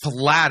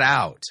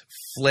flat-out,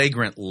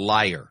 flagrant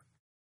liar.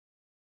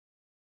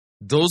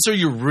 Those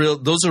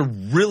are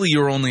really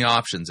your only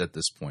options at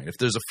this point. If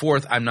there's a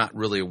fourth, I'm not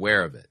really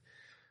aware of it.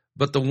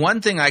 But the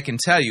one thing I can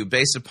tell you,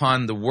 based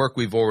upon the work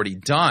we've already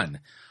done,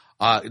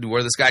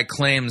 where this guy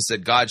claims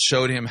that God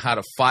showed him how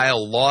to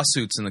file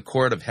lawsuits in the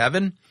court of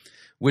heaven,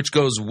 which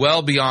goes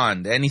well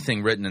beyond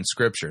anything written in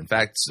Scripture. In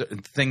fact,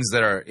 things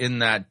that are in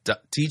that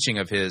teaching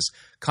of his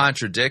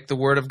contradict the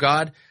Word of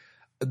God.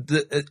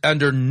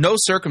 under no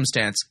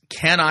circumstance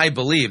can I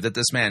believe that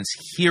this man's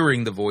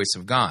hearing the voice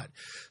of God.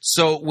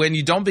 So when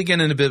you don't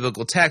begin in a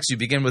biblical text, you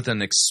begin with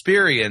an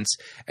experience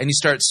and you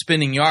start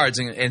spinning yards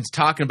and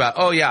talking about,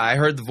 oh yeah, I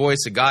heard the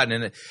voice of God.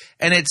 And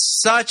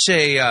it's such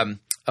a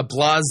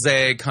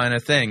blasé kind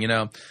of thing, you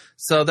know.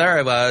 So there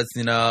I was,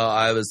 you know,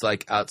 I was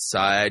like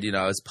outside, you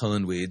know, I was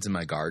pulling weeds in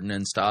my garden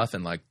and stuff.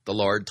 And like the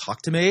Lord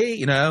talked to me,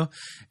 you know,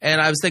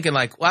 and I was thinking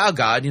like, wow,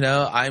 God, you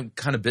know, I'm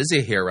kind of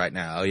busy here right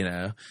now, you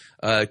know,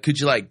 could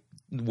you like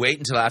wait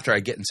until after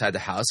I get inside the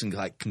house and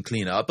like can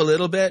clean up a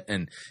little bit?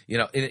 And, you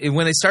know,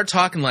 when they start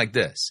talking like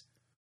this,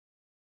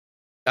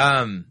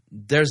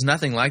 there's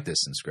nothing like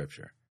this in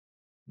Scripture.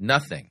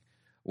 Nothing.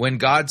 When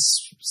God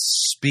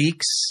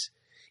speaks,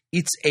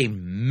 it's a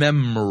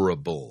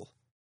memorable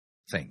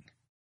thing.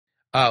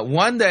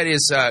 One that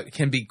is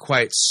can be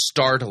quite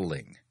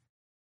startling.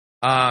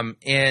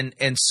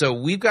 And so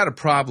we've got a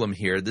problem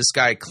here. This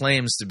guy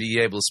claims to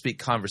be able to speak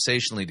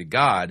conversationally to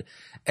God,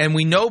 and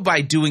we know by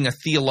doing a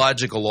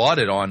theological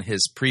audit on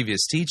his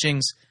previous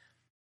teachings,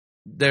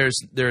 there's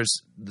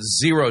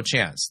zero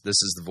chance this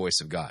is the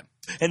voice of God.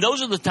 And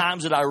those are the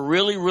times that I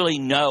really, really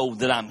know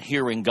that I'm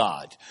hearing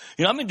God.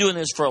 You know, I've been doing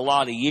this for a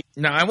lot of years.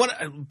 Now, I want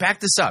to back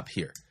this up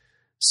here.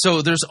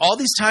 So there's all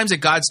these times that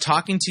God's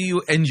talking to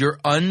you and you're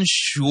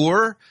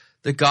unsure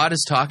that God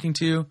is talking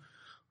to you.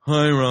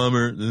 Hi,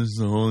 Robert. This is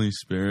the Holy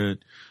Spirit.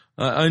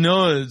 I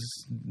know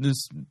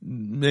this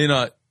may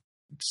not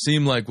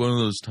seem like one of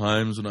those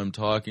times when I'm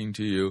talking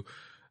to you.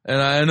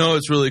 And I know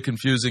it's really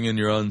confusing and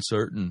you're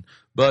uncertain.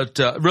 But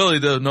really,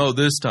 no,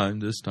 this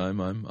time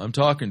I'm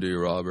talking to you,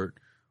 Robert.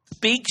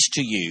 Speaks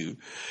to you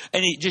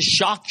and it just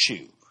shocks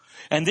you.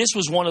 And this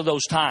was one of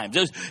those times.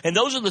 And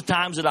those are the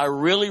times that I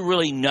really,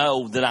 really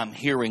know that I'm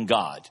hearing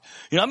God.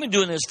 You know, I've been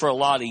doing this for a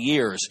lot of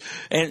years.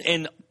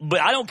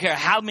 But I don't care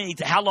how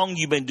long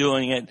you've been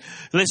doing it.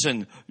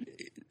 Listen,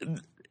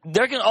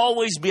 there can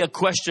always be a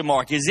question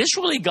mark. Is this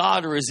really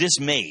God or is this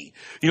me?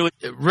 You know,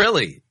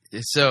 really?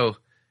 So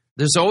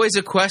there's always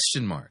a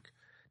question mark.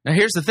 Now,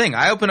 here's the thing.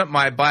 I open up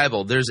my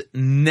Bible. There's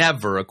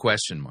never a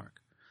question mark.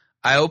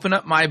 I open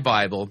up my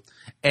Bible,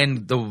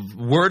 and the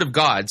Word of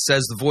God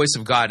says the voice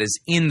of God is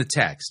in the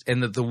text,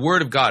 and that the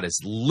Word of God is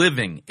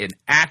living and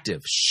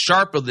active,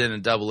 sharper than a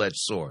double-edged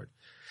sword.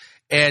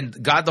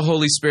 And God the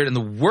Holy Spirit and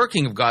the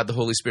working of God the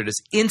Holy Spirit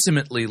is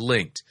intimately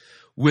linked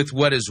with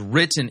what is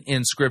written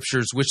in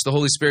Scriptures, which the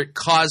Holy Spirit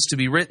caused to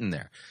be written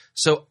there.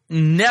 So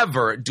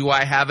never do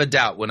I have a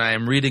doubt when I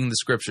am reading the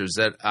Scriptures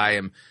that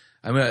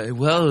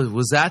well,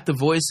 was that the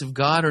voice of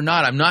God or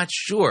not? I'm not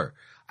sure.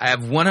 I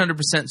have 100%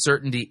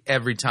 certainty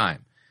every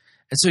time.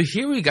 And so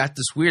here we got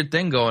this weird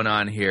thing going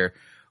on here.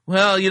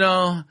 Well,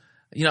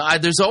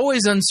 there's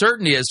always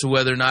uncertainty as to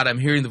whether or not I'm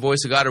hearing the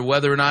voice of God or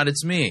whether or not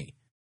it's me.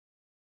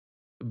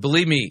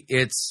 Believe me,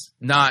 it's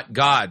not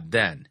God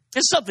then. Is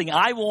this something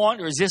I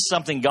want or is this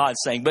something God's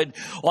saying? But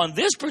on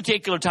this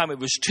particular time, it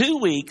was 2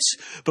 weeks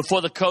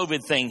before the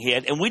COVID thing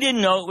hit, and we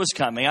didn't know it was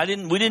coming.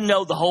 We didn't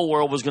know the whole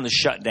world was going to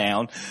shut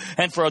down.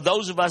 And for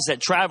those of us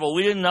that travel,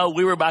 we didn't know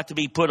we were about to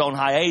be put on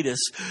hiatus,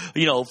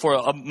 you know, for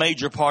a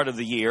major part of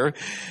the year.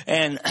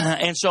 And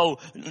so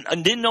I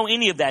didn't know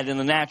any of that in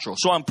the natural.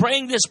 So I'm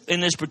praying this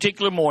in this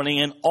particular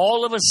morning, and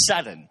all of a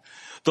sudden,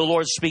 the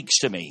Lord speaks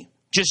to me,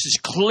 just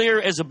as clear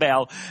as a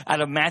bell,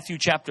 out of Matthew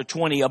chapter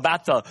 20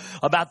 about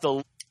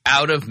the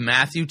out of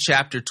Matthew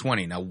chapter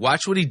 20. Now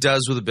watch what he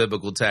does with the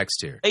biblical text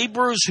here.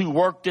 Laborers who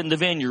worked in the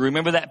vineyard.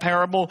 Remember that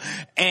parable?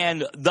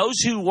 And those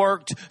who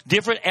worked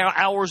different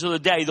hours of the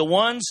day.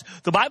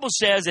 The Bible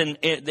says in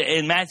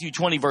Matthew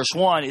 20 verse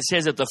 1, it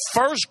says that the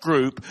first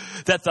group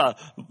that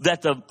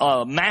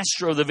the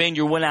master of the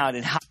vineyard went out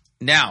and...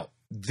 Now,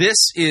 this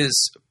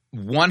is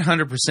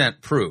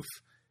 100% proof.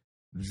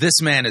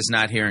 This man is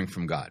not hearing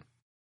from God.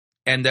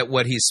 And that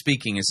what he's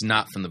speaking is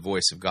not from the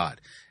voice of God.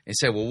 And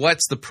you say, well,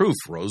 what's the proof,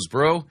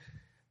 Roseboro?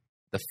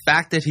 The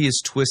fact that he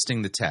is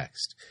twisting the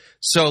text.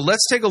 So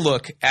let's take a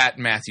look at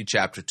Matthew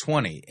chapter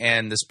 20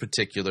 and this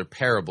particular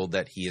parable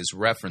that he is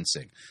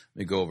referencing. Let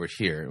me go over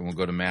here and we'll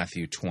go to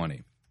Matthew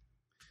 20.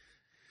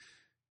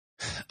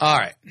 All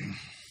right.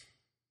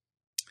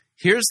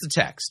 Here's the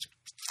text.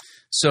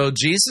 So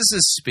Jesus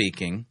is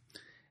speaking,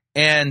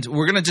 and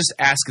we're going to just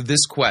ask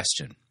this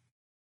question.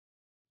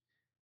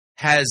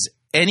 Has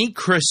any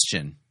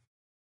Christian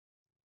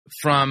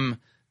from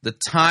the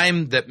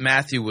time that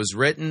Matthew was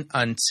written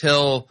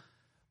until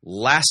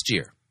last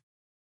year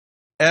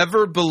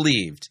ever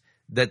believed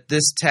that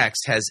this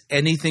text has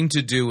anything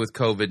to do with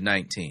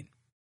COVID-19?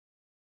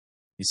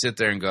 You sit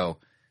there and go,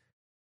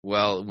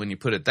 well, when you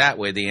put it that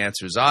way, the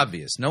answer is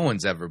obvious. No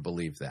one's ever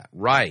believed that.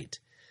 Right.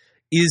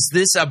 Is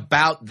this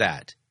about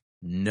that?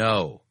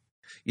 No.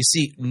 You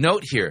see,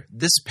 note here,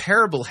 this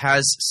parable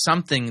has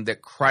something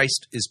that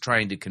Christ is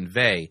trying to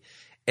convey,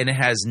 and it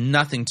has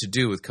nothing to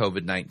do with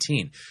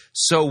COVID-19.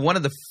 So one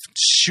of the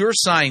sure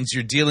signs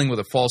you're dealing with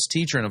a false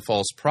teacher and a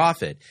false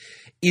prophet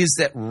is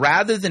that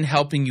rather than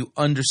helping you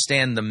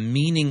understand the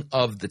meaning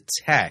of the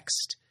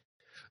text,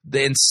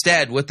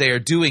 Instead, what they are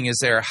doing is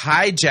they're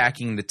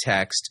hijacking the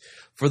text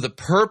for the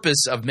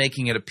purpose of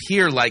making it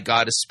appear like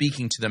God is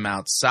speaking to them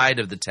outside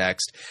of the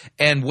text.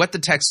 And what the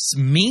text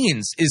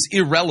means is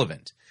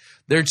irrelevant.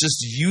 They're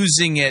just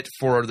using it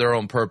for their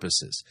own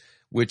purposes,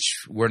 which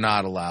we're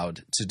not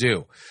allowed to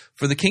do.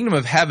 For the kingdom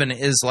of heaven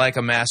is like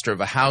a master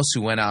of a house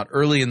who went out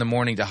early in the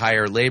morning to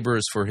hire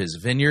laborers for his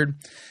vineyard.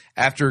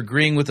 After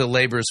agreeing with the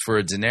laborers for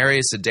a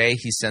denarius a day,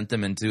 he sent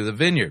them into the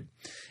vineyard.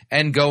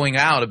 And going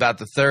out about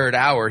the third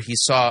hour, he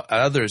saw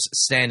others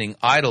standing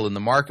idle in the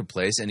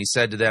marketplace, and he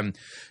said to them,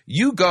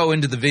 "You go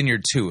into the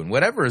vineyard too, and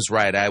whatever is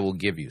right I will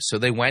give you." So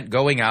they went,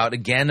 going out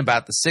again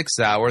about the 6th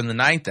hour, and the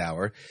 9th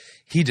hour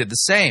he did the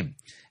same.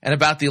 And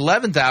about the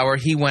 11th hour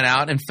he went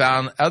out and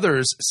found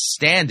others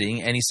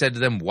standing, and he said to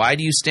them, "Why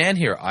do you stand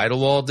here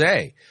idle all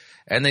day?"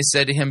 And they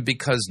said to him,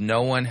 "Because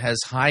no one has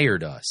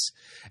hired us."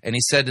 And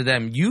he said to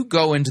them, "You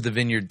go into the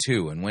vineyard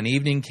too." And when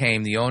evening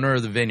came, the owner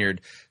of the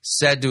vineyard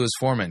said to his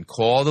foreman,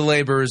 "Call the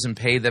laborers and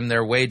pay them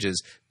their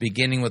wages,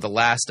 beginning with the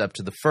last up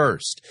to the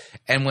first."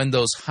 And when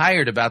those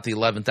hired about the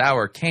 11th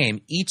hour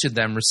came, each of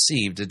them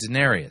received a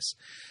denarius.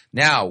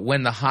 Now,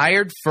 when the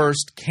hired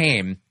first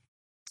came,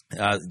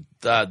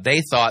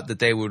 they thought that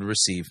they would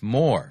receive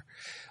more.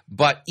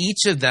 But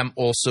each of them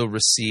also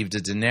received a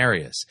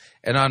denarius.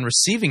 And on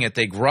receiving it,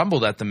 they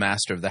grumbled at the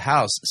master of the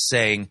house,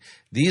 saying,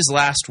 "These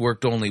last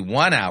worked only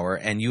 1 hour,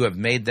 and you have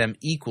made them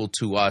equal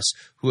to us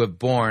who have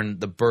borne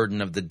the burden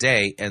of the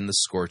day and the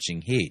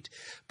scorching heat."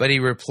 But he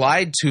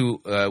replied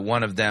to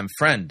one of them,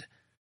 "Friend,"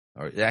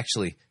 or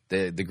actually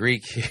the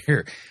Greek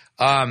here,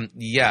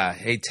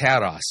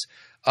 heteros.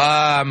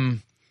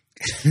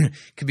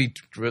 Could be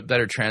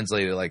better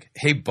translated like,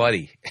 "Hey,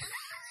 buddy."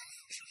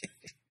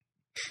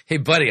 "Hey,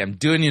 buddy, I'm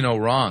doing you no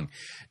wrong.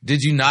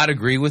 Did you not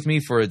agree with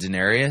me for a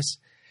denarius?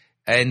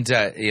 And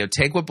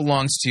take what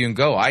belongs to you and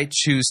go. I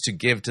choose to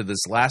give to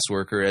this last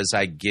worker as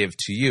I give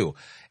to you.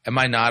 Am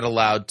I not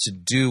allowed to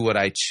do what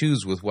I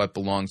choose with what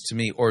belongs to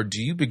me? Or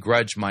do you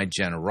begrudge my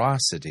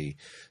generosity?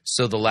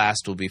 So the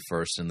last will be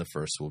first and the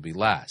first will be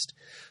last."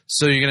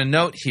 So you're going to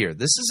note here,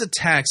 this is a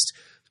text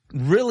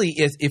really,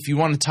 if you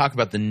want to talk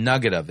about the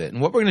nugget of it, and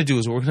what we're going to do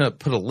is we're going to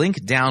put a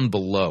link down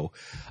below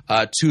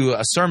to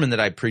a sermon that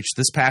I preached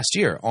this past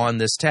year on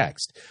this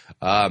text.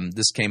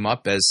 This came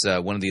up as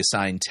one of the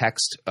assigned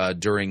texts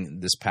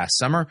during this past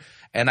summer,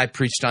 and I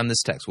preached on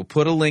this text. We'll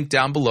put a link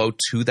down below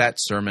to that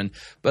sermon,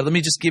 but let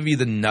me just give you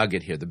the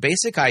nugget here. The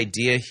basic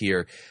idea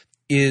here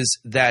is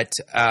that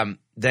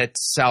that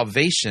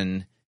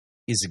salvation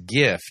is a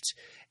gift,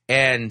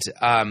 and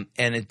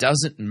it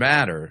doesn't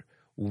matter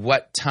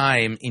what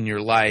time in your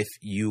life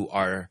you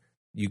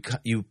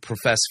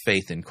profess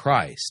faith in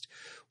Christ.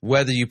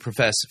 Whether you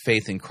profess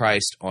faith in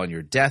Christ on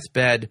your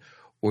deathbed,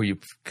 or you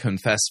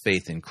confess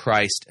faith in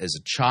Christ as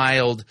a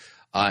child,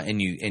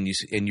 and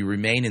you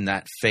remain in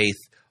that faith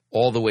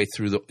all the way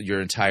through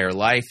your entire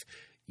life,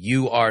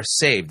 you are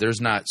saved.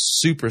 There's not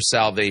super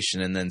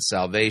salvation and then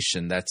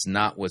salvation. That's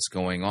not what's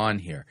going on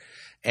here.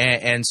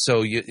 And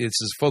so this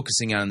is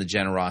focusing on the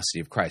generosity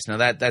of Christ. Now,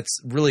 that's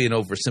really an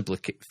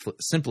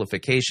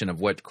oversimplification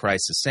of what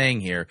Christ is saying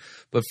here.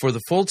 But for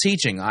the full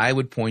teaching, I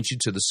would point you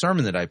to the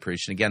sermon that I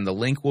preached. And again, the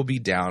link will be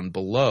down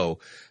below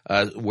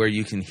where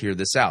you can hear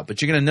this out.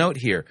 But you're going to note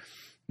here,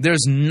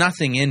 there's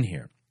nothing in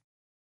here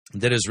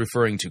that is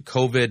referring to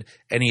COVID,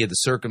 any of the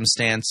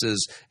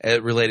circumstances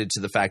related to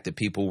the fact that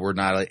people were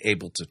not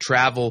able to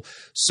travel.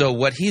 So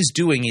what he's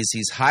doing is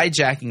he's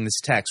hijacking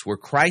this text where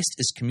Christ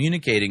is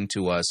communicating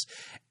to us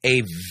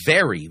a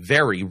very,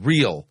 very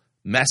real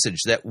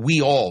message that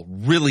we all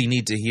really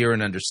need to hear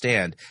and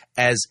understand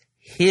as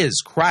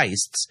his,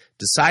 Christ's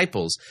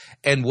disciples.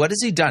 And what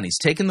has he done? He's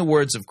taken the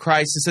words of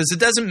Christ and says, it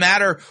doesn't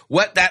matter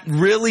what that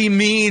really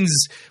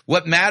means.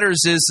 What matters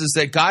is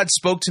that God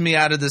spoke to me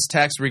out of this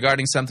text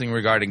regarding something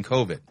regarding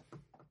COVID.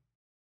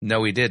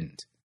 No, he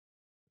didn't.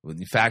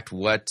 In fact,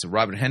 what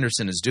Robert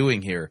Henderson is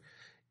doing here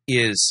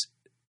is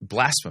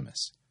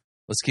blasphemous.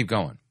 Let's keep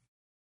going.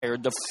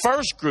 The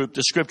first group,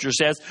 the scripture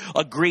says,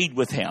 agreed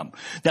with him.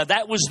 Now,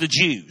 that was the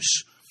Jews.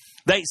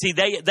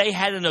 They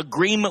had an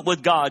agreement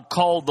with God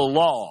called the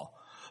law,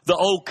 the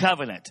old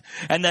covenant,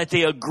 and that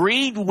they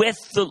agreed with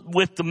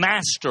the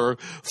master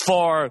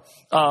for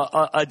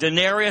a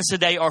denarius a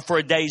day or for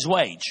a day's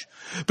wage.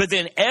 But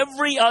then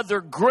every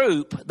other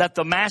group that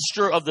the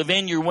master of the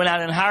vineyard went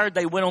out and hired,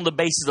 they went on the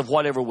basis of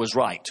whatever was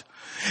right.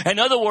 In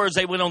other words,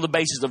 they went on the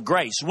basis of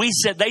grace.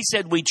 They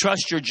said, we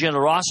trust your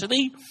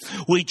generosity.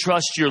 We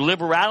trust your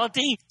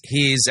liberality.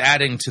 He's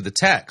adding to the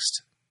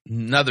text.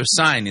 Another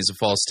sign he's a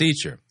false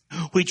teacher.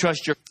 We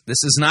trust your...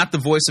 This is not the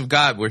voice of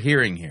God we're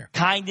hearing here.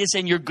 Kindness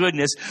and your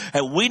goodness.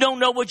 And we don't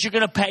know what you're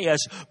going to pay us,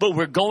 but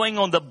we're going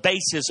on the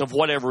basis of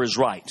whatever is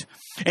right.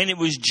 And it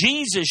was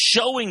Jesus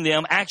showing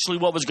them actually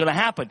what was going to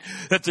happen.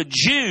 That the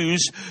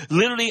Jews,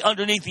 literally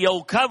underneath the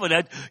old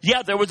covenant,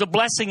 there was a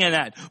blessing in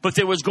that. But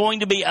there was going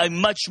to be a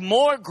much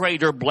more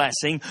greater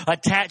blessing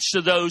attached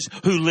to those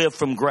who live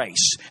from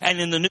grace.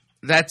 And in the new...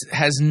 That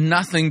has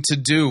nothing to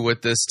do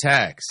with this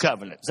text.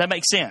 Covenant. Does that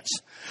make sense?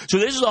 So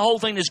this is the whole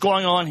thing that's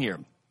going on here.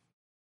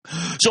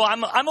 So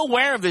I'm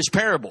aware of this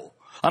parable.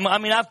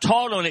 I've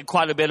taught on it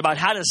quite a bit about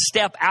how to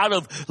step out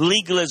of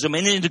legalism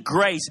and into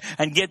grace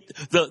and get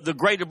the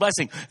greater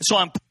blessing.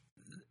 So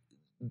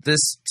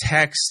This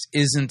text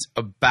isn't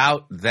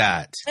about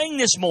that. praying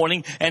this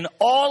morning, and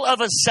all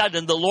of a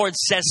sudden the Lord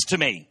says to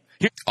me,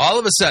 All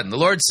of a sudden, the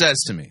Lord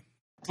says to me,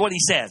 what he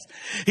says.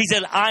 He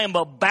said, I am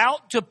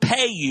about to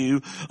pay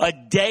you a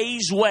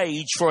day's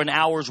wage for an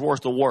hour's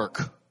worth of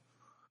work.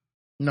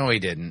 no, he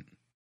didn't.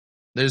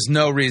 There's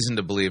no reason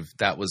to believe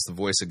that was the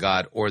voice of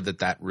God or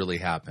that really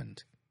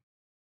happened.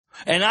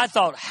 And I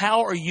thought,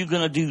 how are you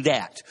going to do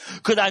that?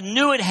 Because I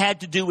knew it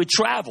had to do with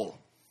travel.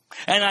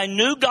 And I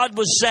knew God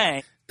was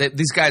saying,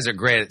 These guys are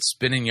great at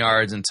spinning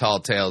yards and tall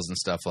tales and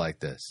stuff like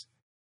this.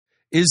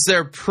 Is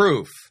there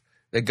proof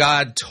that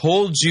God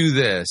told you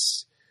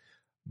this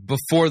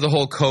before the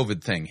whole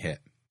COVID thing hit?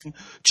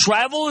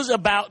 travel is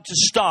about to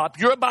stop.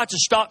 You're about to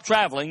stop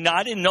traveling. Now,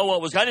 I didn't know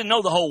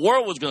the whole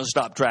world was going to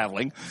stop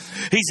traveling.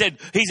 He said,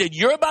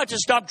 you're about to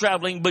stop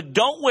traveling, but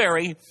don't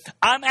worry.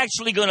 I'm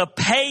actually going to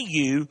pay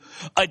you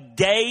a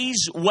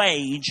day's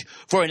wage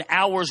for an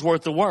hour's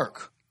worth of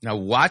work. Now,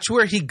 watch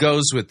where he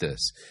goes with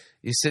this.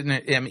 He's sitting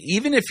there, I mean,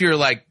 even if you're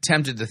like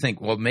tempted to think,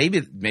 well,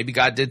 maybe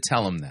God did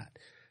tell him that.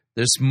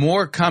 There's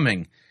more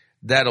coming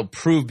that'll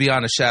prove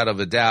beyond a shadow of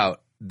a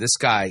doubt this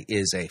guy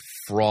is a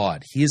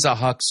fraud. He's a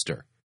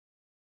huckster.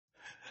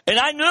 And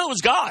I knew it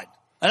was God.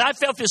 And I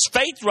felt this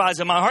faith rise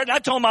in my heart. And I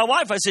told my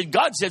wife, I said,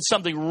 God said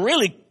something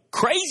really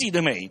crazy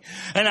to me.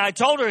 And I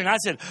told her, and I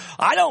said,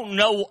 I don't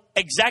know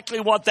exactly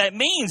what that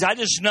means. I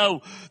just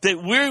know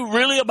that we're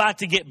really about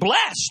to get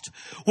blessed.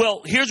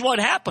 Well, here's what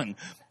happened.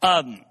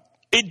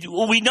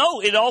 We know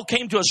it all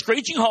came to a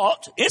screeching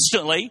halt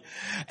instantly.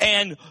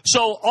 And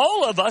so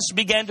all of us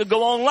began to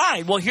go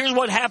online. Well, here's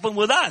what happened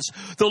with us.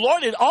 The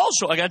Lord had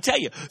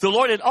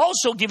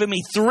also given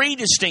me 3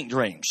 distinct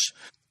dreams.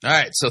 All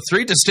right, so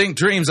 3 distinct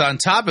dreams on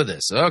top of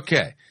this.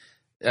 Okay.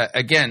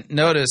 Again,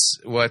 notice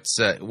what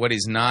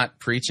he's not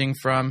preaching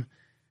from.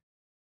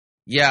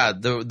 Yeah,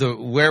 the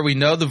where we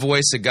know the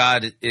voice of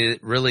God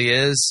it really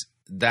is,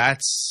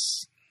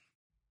 that's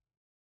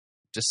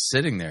just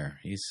sitting there.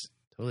 He's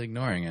totally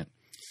ignoring it.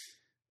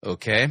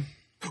 Okay.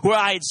 Where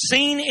I had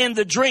seen in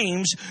the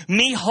dreams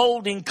me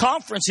holding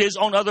conferences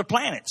on other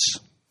planets.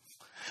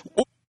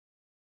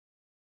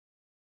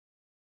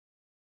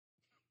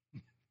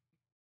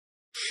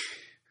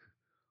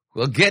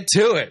 Well, get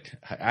to it.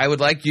 I would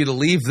like you to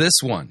leave this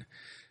one,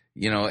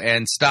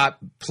 and stop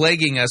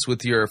plaguing us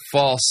with your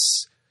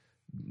false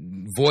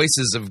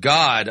voices of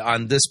God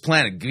on this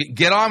planet.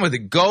 Get on with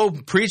it. Go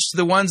preach to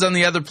the ones on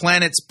the other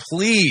planets,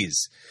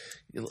 please.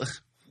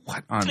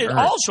 What on earth?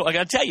 Also, I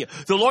got to tell you,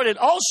 the Lord had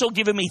also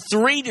given me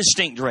 3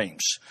 distinct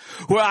dreams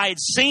where I had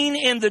seen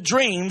in the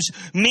dreams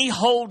me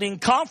holding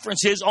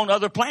conferences on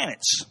other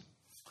planets.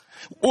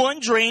 One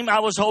dream, I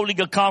was holding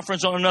a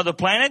conference on another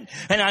planet,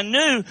 and I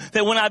knew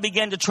that when I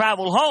began to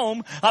travel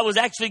home, I was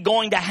actually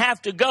going to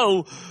have to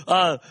go,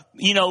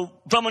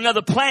 from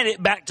another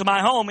planet back to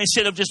my home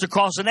instead of just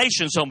across the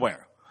nation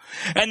somewhere.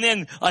 And then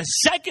in a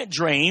second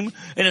dream,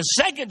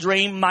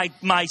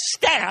 my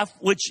staff,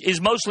 which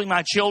is mostly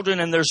my children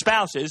and their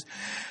spouses,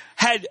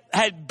 had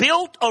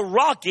built a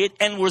rocket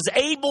and was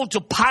able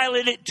to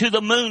pilot it to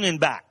the moon and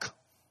back.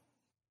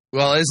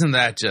 Well, isn't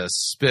that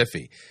just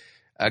spiffy?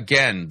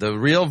 Again, the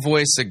real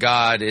voice of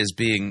God is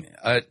being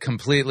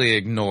completely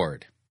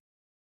ignored.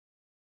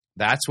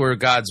 That's where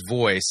God's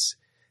voice,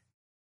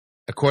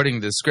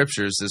 according to the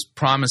scriptures,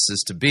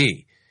 promises to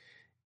be.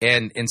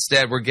 And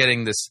instead, we're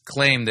getting this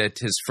claim that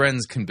his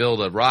friends can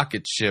build a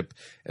rocket ship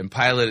and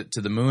pilot it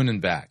to the moon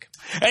and back.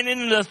 And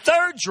in the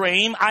third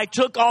dream, I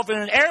took off in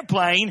an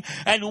airplane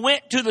and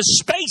went to the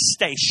space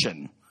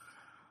station.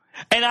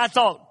 And I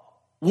thought,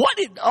 what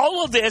did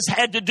all of this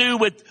had to do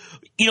with,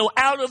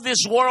 out of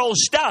this world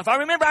stuff? I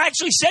remember I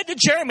actually said to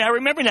Jeremy,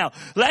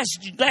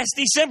 last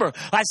December,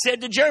 I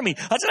said to Jeremy,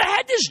 I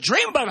had this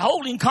dream about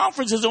holding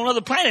conferences on other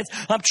planets.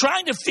 I'm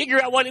trying to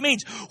figure out what it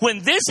means.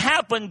 When this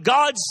happened,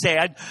 God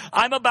said,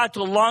 I'm about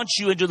to launch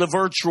you into the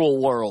virtual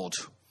world.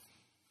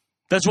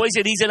 That's what he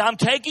said. He said, I'm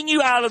taking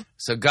you out of...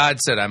 So God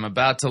said, I'm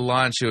about to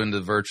launch you into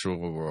the virtual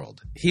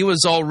world. He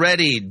was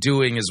already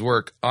doing his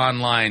work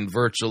online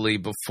virtually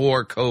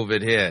before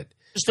COVID hit.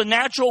 It's the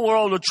natural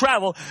world of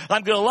travel.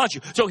 I'm going to launch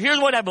you. So here's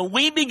what happened.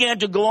 We began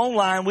to go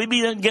online. We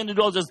began to do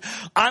all this.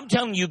 I'm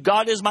telling you,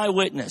 God is my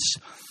witness.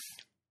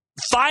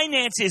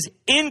 Finances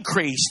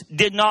increased,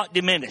 did not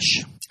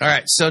diminish. All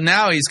right. So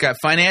now he's got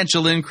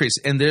financial increase.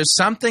 And there's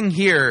something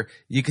here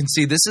you can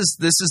see. This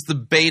is the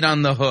bait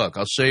on the hook.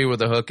 I'll show you where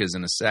the hook is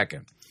in a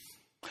second.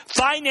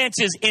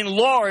 Finances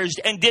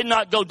enlarged and did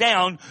not go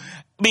down,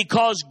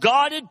 because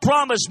God had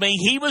promised me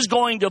he was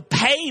going to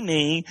pay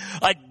me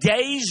a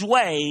day's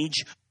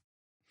wage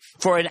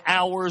for an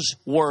hour's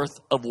worth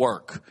of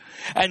work.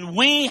 And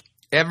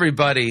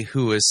everybody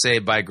who is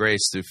saved by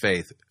grace through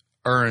faith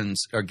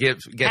earns or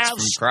gets from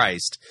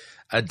Christ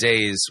a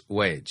day's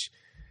wage.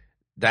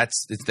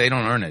 They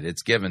don't earn it.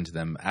 It's given to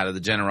them out of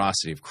the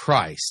generosity of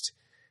Christ.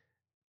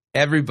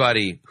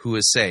 Everybody who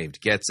is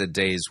saved gets a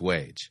day's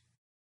wage.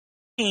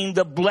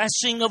 the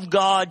blessing of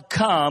God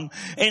come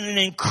in an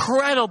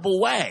incredible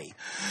way.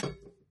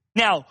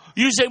 Now,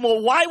 you say,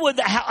 well, why would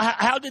that,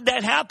 how did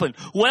that happen?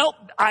 Well,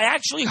 I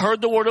actually heard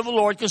the word of the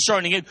Lord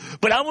concerning it,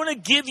 but I want to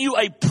give you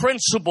a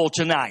principle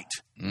tonight.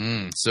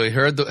 So he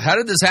heard how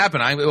did this happen?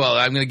 I'm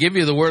going to give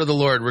you the word of the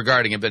Lord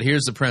regarding it, but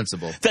here's the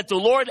principle. That the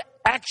Lord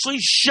actually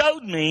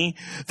showed me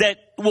that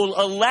will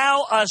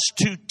allow us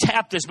to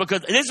tap this,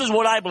 because this is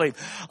what I believe.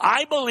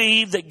 I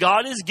believe that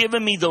God has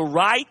given me the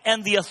right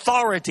and the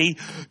authority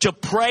to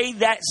pray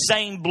that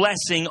same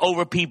blessing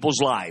over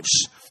people's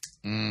lives.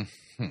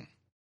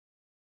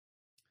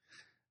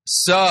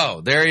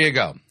 So, there you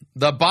go.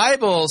 The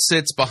Bible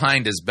sits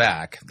behind his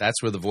back.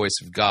 That's where the voice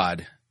of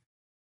God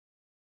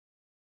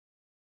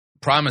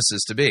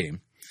promises to be.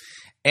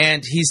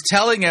 And he's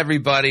telling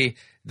everybody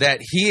that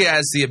he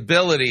has the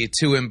ability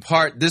to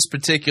impart this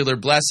particular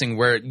blessing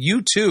where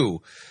you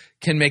too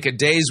can make a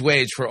day's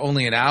wage for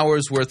only an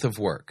hour's worth of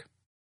work.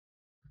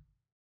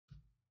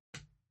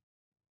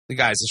 The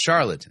guy's a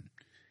charlatan.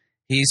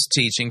 He's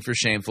teaching for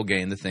shameful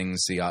gain the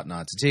things he ought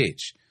not to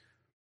teach.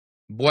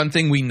 One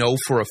thing we know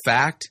for a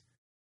fact,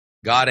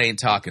 God ain't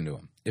talking to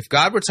him. If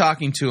God were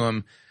talking to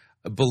him,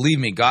 believe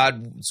me,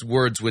 God's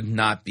words would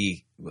not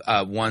be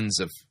ones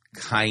of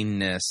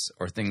kindness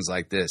or things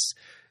like this.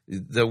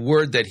 The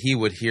word that he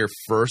would hear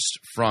first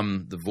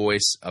from the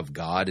voice of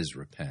God is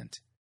repent.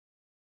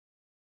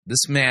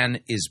 This man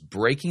is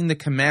breaking the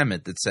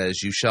commandment that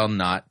says you shall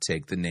not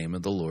take the name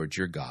of the Lord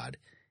your God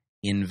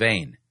in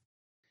vain.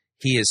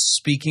 He is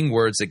speaking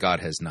words that God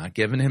has not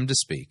given him to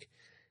speak.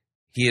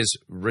 He is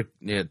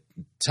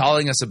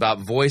telling us about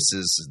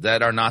voices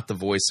that are not the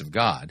voice of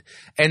God,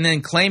 and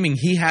then claiming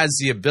he has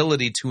the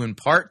ability to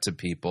impart to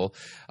people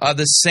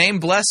the same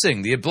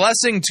blessing, the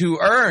blessing to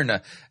earn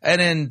an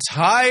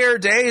entire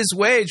day's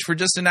wage for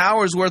just an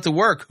hour's worth of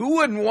work. Who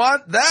wouldn't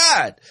want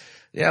that?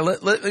 Yeah,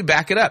 let me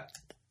back it up.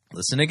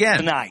 Listen again.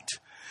 Tonight,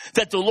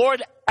 that the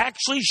Lord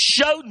actually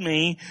showed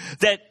me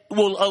that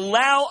will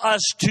allow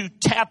us to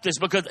tap this,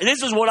 because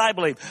this is what I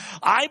believe.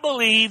 I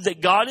believe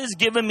that God has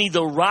given me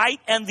the right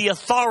and the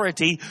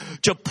authority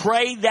to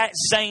pray that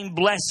same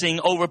blessing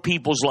over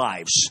people's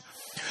lives.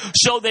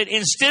 So that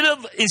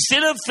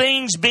instead of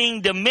things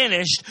being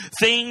diminished,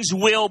 things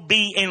will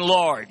be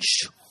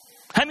enlarged.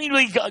 How many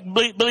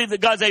believe that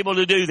God's able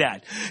to do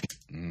that?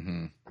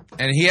 Mm-hmm.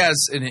 And he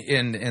has,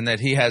 in that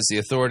he has the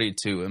authority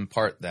to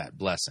impart that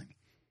blessing.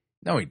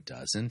 No, he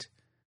doesn't.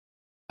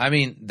 I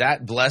mean,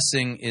 that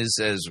blessing is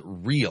as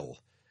real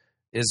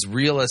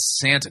as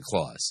Santa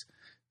Claus.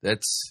 This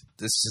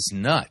is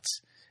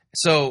nuts.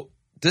 So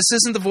this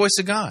isn't the voice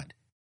of God.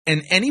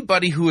 And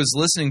anybody who is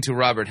listening to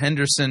Robert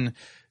Henderson,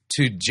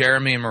 to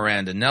Jeremy and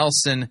Miranda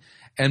Nelson,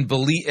 and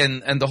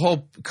the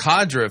whole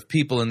cadre of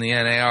people in the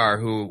NAR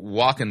who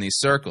walk in these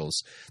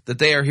circles, that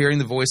they are hearing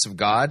the voice of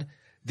God,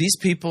 these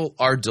people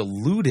are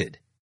deluded.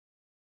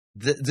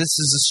 This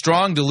is a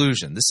strong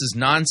delusion. This is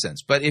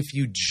nonsense. But if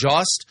you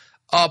just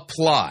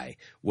apply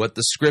what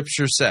the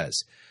Scripture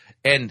says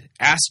and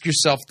ask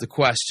yourself the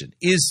question,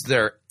 is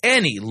there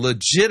any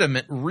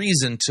legitimate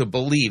reason to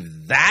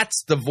believe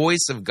that's the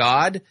voice of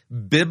God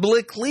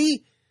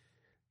biblically?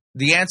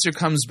 The answer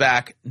comes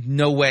back,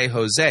 no way,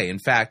 Jose. In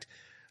fact,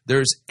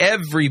 there's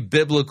every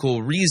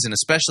biblical reason,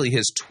 especially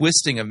his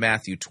twisting of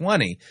Matthew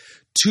 20,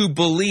 to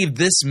believe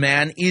this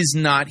man is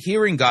not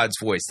hearing God's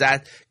voice.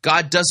 That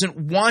God doesn't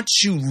want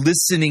you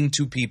listening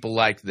to people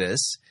like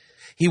this.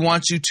 He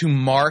wants you to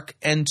mark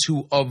and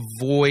to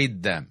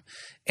avoid them.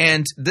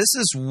 And this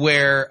is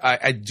where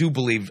I do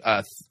believe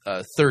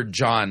 3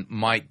 John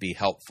might be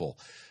helpful.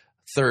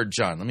 3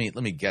 John,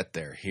 let me get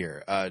there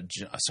here.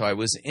 So I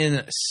was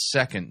in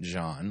 2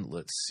 John.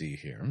 Let's see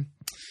here.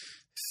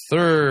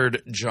 3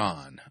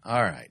 John.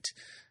 All right.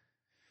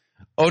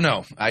 Oh,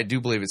 no, I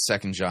do believe it's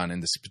 2 John in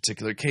this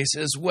particular case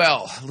as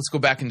well. Let's go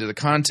back into the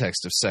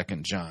context of 2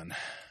 John.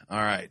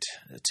 All right.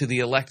 To the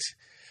elect,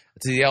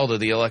 to the elder,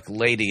 the elect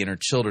lady and her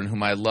children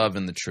whom I love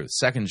in the truth.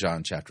 2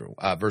 John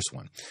verse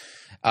 1.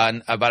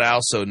 But I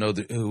also know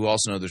who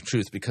also know the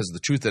truth, because of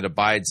the truth that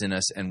abides in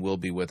us and will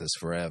be with us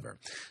forever.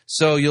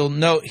 So you'll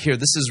note here,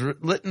 this is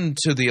written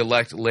to the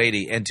elect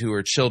lady and to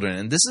her children.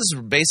 And this is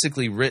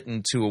basically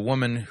written to a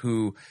woman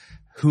who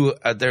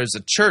there's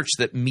a church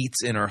that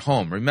meets in her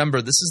home.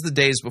 Remember, this is the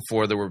days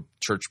before there were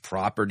church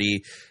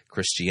property.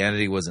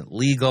 Christianity wasn't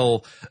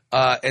legal.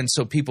 And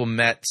so people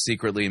met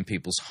secretly in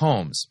people's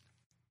homes.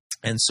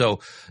 And so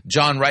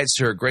John writes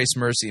to her, grace,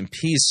 mercy, and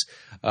peace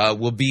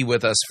will be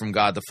with us from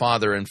God the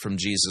Father and from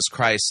Jesus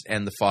Christ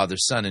and the Father,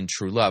 Son in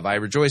true love. I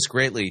rejoice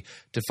greatly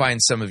to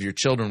find some of your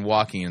children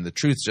walking in the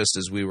truth, just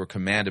as we were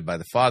commanded by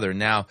the Father.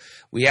 Now,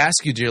 we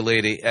ask you, dear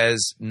lady,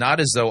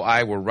 not as though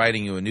I were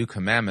writing you a new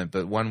commandment,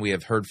 but one we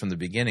have heard from the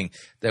beginning,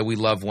 that we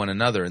love one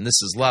another. And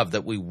this is love,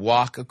 that we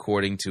walk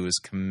according to his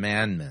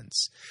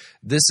commandments.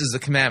 This is the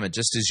commandment,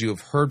 just as you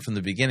have heard from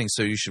the beginning,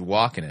 so you should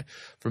walk in it.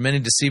 For many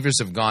deceivers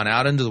have gone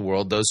out into the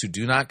world, those who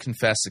do not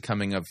confess the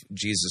coming of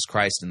Jesus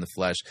Christ in the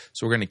flesh.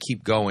 So we're going to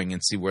keep going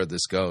and see where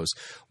this goes.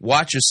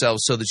 Watch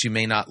yourselves so that you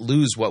may not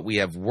lose what we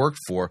have worked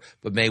for,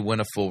 but may win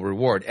a full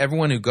reward.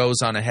 Everyone who goes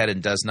on ahead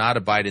and does not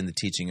abide in the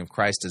teaching of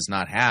Christ does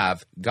not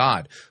have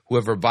God.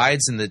 Whoever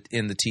abides in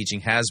the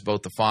teaching has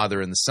both the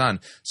Father and the Son.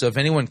 So if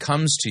anyone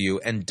comes to you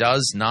and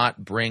does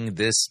not bring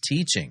this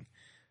teaching,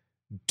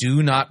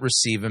 do not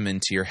receive him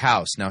into your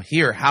house. Now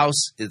here,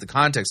 house, the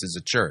context is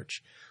a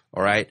church.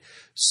 All right.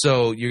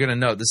 So you're going to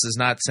note this is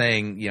not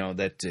saying,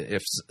 that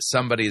if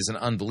somebody is an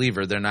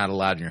unbeliever, they're not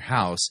allowed in your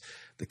house.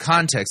 The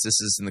context,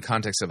 this is in the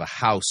context of a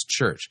house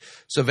church.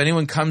 So if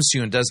anyone comes to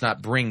you and does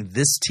not bring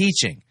this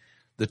teaching,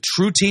 the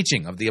true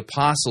teaching of the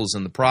apostles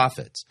and the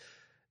prophets,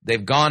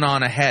 they've gone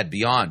on ahead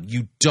beyond.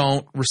 You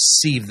don't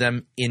receive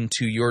them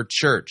into your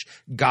church.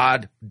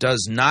 God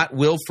does not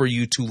will for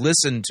you to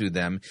listen to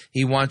them.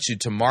 He wants you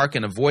to mark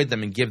and avoid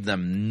them and give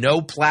them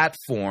no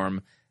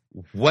platform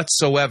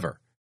whatsoever.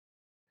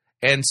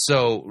 And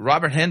so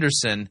Robert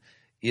Henderson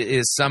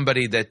is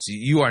somebody that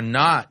you are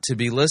not to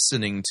be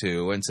listening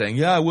to and saying,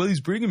 yeah, well, he's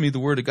bringing me the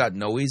word of God.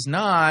 No, he's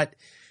not.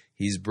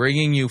 He's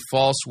bringing you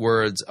false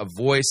words, a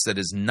voice that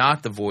is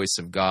not the voice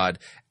of God,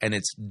 and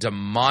it's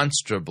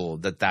demonstrable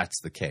that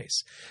that's the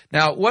case.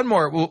 Now, one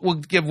more, we'll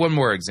give one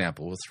more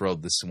example. We'll throw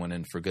this one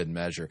in for good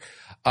measure.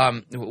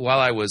 While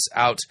I was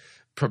out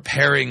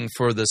preparing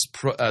for this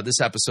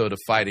episode of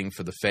Fighting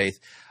for the Faith,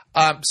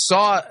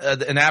 saw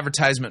an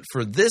advertisement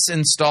for this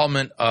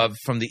installment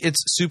from the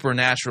It's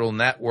Supernatural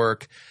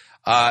Network,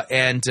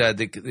 and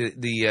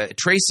the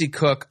Tracy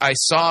Cook, I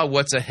saw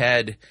what's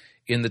ahead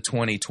in the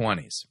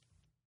 2020s.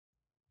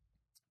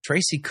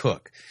 Tracy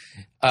Cook,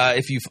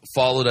 if you've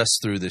followed us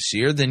through this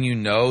year, then you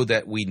know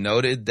that we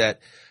noted that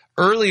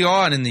early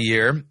on in the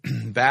year,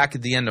 back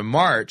at the end of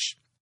March,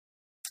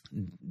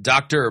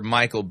 Dr.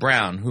 Michael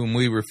Brown, whom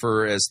we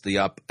refer as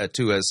the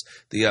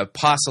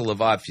Apostle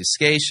of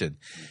Obfuscation,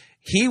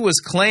 he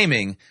was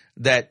claiming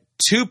that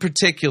two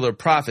particular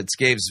prophets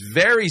gave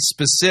very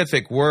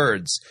specific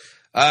words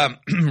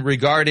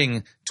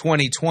regarding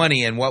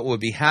 2020 and what would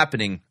be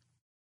happening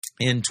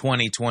in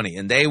 2020.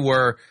 And they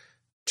were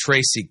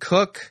Tracy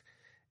Cook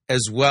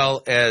as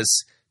well as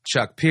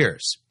Chuck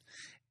Pierce.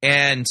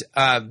 And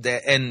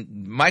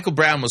Michael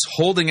Brown was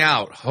holding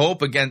out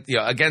hope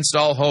against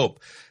all hope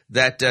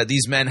that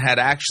these men had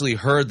actually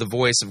heard the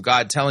voice of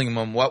God telling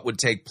them what would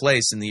take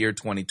place in the year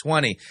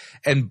 2020.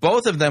 And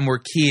both of them were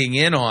keying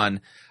in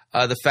on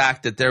the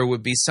fact that there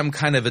would be some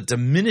kind of a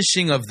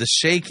diminishing of the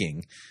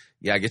shaking.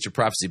 Yeah, get your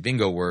prophecy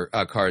bingo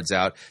cards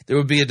out. There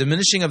would be a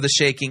diminishing of the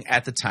shaking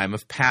at the time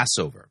of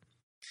Passover.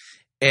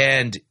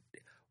 And,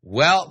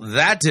 well,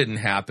 that didn't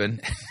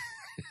happen.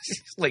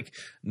 Like,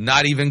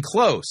 not even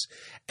close.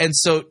 And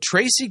so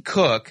Tracy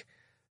Cook,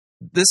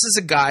 this is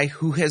a guy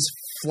who has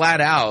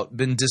flat out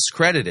been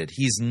discredited.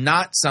 He's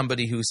not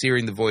somebody who's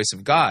hearing the voice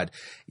of God.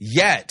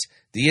 Yet,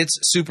 the It's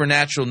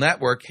Supernatural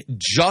Network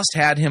just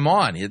had him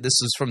on.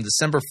 This is from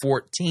December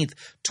 14th,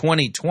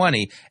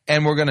 2020.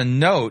 And we're going to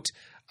note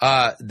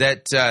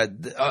that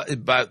at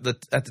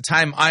the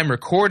time I'm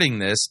recording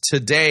this,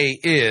 today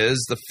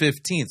is the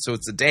 15th. So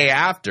it's the day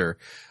after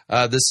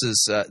this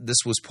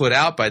was put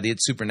out by the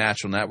It's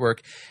Supernatural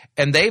Network.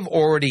 And they've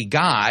already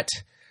got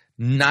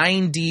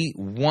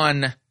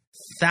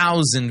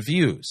 91,000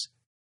 views.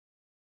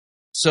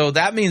 So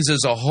that means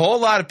there's a whole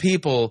lot of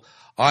people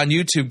on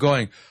YouTube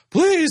going,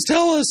 please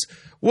tell us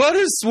what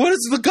is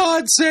the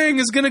God saying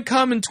is going to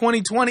come in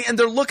 2020? And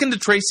they're looking to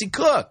Tracy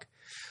Cook.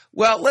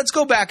 Well, let's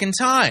go back in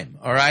time,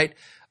 all right?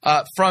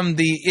 From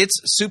the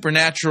It's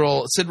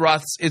Supernatural, Sid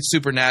Roth's It's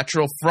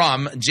Supernatural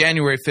from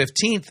January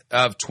 15th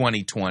of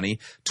 2020,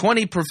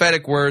 20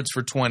 prophetic words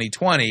for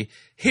 2020.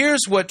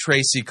 Here's what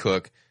Tracy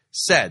Cook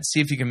said.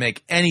 See if you can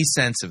make any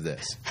sense of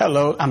this.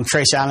 Hello, I'm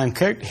Tracy Allen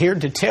Cook, here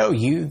to tell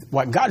you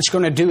what God's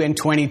going to do in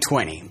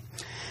 2020.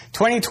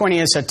 2020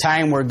 is a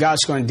time where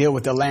God's going to deal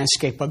with the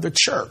landscape of the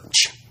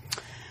church,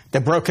 the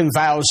broken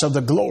vows of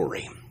the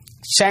glory.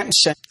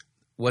 Samson.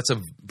 What's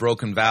a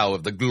broken vow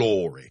of the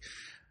glory?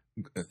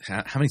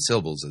 How many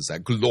syllables is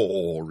that?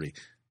 Glory.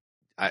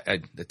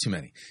 Too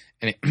many.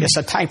 It's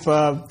a type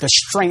of the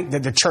strength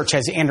that the church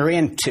has entered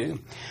into,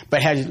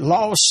 but has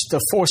lost the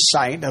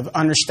foresight of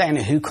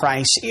understanding who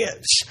Christ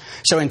is.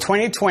 So in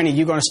 2020,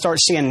 you're going to start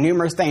seeing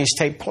numerous things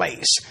take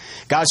place.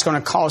 God's going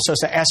to cause us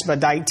to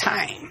expedite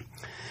time.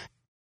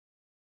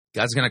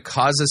 God's going to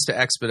cause us to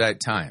expedite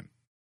time.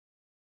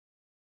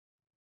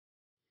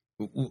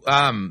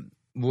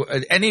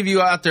 Any of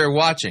you out there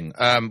watching,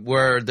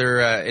 were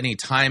there any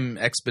time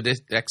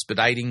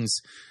expeditings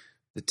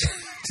that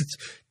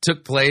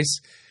took place?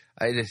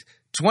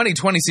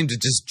 2020 seemed to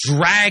just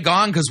drag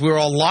on because we were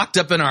all locked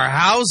up in our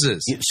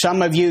houses.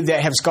 Some of you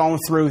that have gone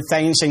through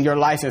things in your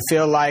life and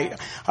feel like,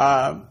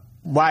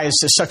 why is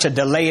there such a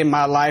delay in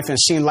my life, and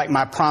seem like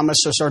my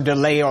promises are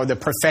delayed, or the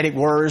prophetic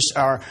words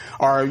are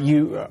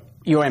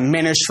you're in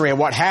ministry or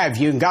what have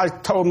you. And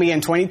God told me in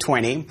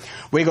 2020,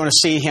 we're going to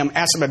see him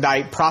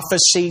expedite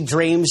prophecy,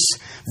 dreams,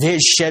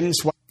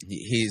 visions.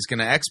 He's going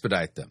to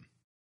expedite them.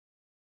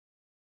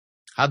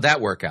 How'd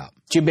that work out?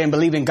 You've been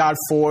believing God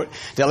for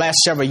the last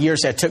several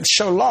years that took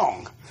so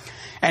long.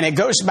 And it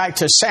goes back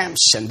to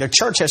Samson. The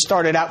church has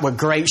started out with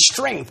great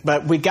strength,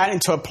 but we got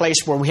into a place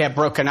where we had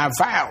broken our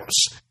vows.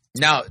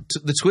 Now,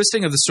 the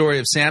twisting of the story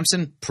of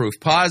Samson, proof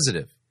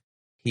positive.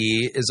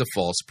 He is a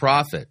false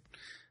prophet.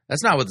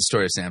 That's not what the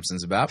story of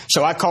Samson's about.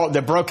 So I call it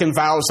the broken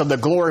vows of the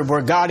glory,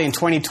 where God in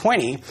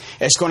 2020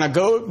 is going to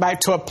go back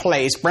to a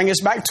place, bring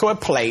us back to a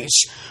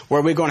place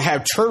where we're going to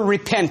have true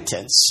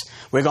repentance.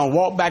 We're going to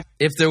walk back.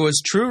 If there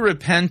was true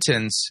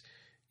repentance,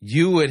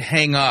 you would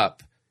hang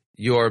up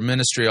your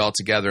ministry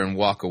altogether and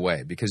walk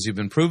away, because you've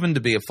been proven to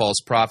be a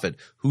false prophet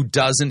who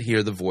doesn't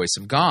hear the voice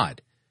of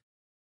God.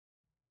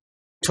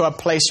 To a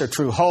place of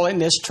true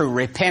holiness, true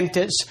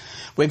repentance.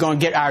 We're going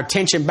to get our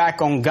attention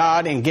back on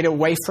God and get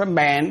away from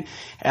man.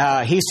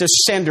 He's the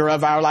center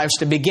of our lives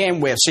to begin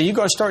with. So you're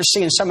going to start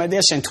seeing some of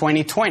this in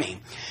 2020.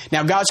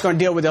 Now, God's going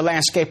to deal with the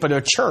landscape of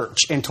the church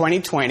in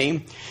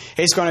 2020.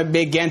 He's going to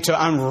begin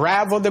to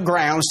unravel the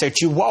grounds that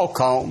you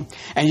walk on.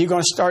 And you're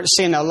going to start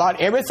seeing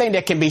everything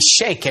that can be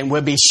shaken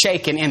will be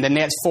shaken in the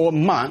next 4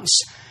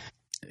 months.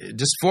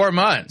 Just 4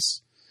 months.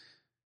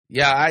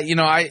 Yeah,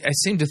 I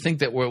seem to think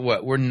that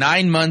we're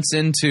 9 months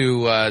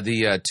into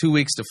the 2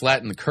 weeks to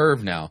flatten the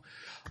curve now.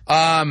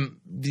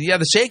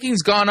 The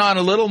shaking's gone on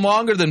a little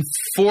longer than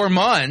 4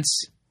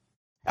 months.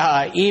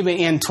 Even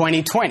in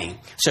 2020.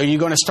 So you're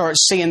going to start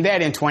seeing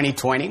that in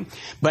 2020.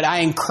 But I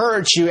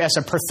encourage you as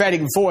a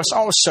prophetic voice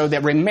also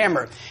that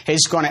remember,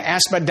 He's going to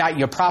expedite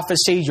your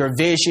prophecies, your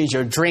visions,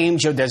 your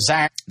dreams, your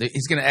desires.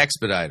 He's going to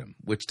expedite them,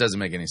 which doesn't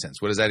make any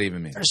sense. What does that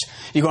even mean?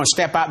 You're going to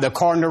step out the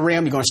carnal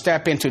realm. You're going to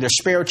step into the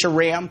spiritual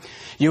realm.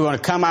 You're going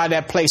to come out of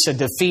that place of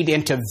defeat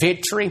into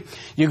victory.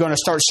 You're going to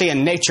start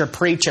seeing nature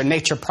preach or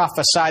nature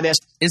prophesy this.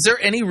 Is there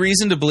any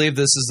reason to believe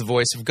this is the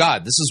voice of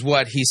God? This is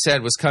what He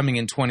said was coming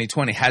in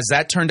 2020. Has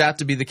that turned out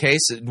to be the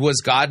case?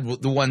 Was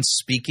God the one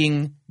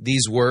speaking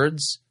these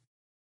words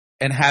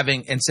and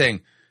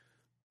saying,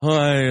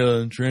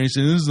 "Hi,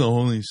 Tracy, this is the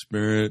Holy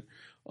Spirit.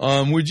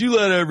 Would you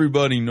let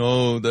everybody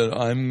know that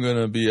I'm going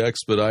to be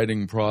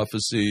expediting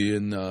prophecy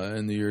in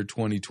the year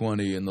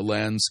 2020 in the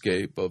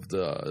landscape of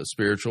the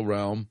spiritual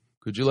realm?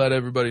 Could you let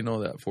everybody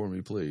know that for me,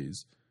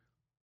 please?"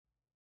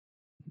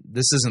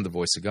 This isn't the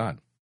voice of God.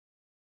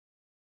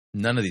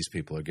 None of these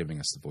people are giving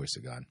us the voice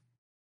of God.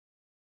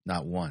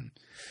 Not one.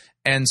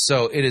 And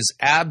so it is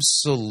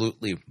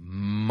absolutely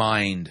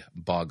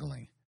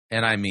mind-boggling,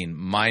 and I mean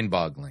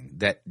mind-boggling,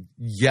 that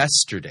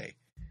yesterday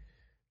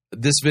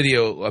this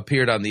video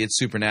appeared on the It's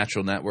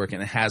Supernatural Network,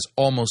 and it has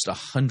almost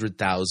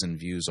 100,000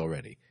 views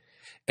already.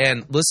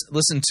 And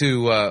listen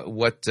to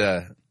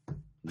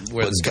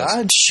where this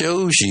God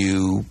shows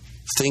you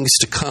things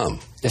to come,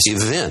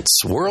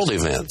 events, world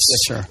events,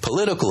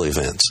 political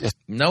events.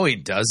 No, He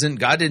doesn't.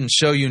 God didn't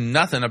show you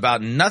nothing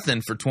about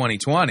nothing for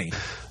 2020.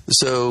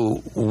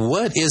 So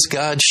what is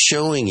God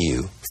showing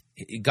you?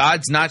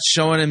 God's not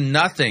showing him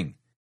nothing.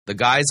 The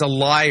guy's a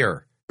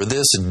liar. For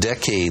this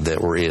decade that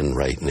we're in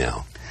right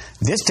now.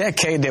 This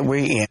decade that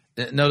we're in.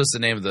 Notice the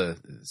name of the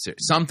series.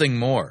 Something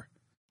more.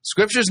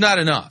 Scripture's not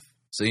enough,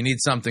 so you need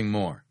something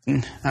more.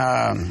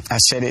 I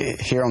said it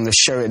here on the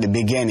show at the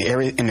beginning.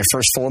 In the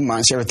first 4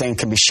 months, everything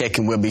can be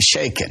shaken will be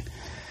shaken.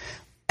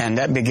 And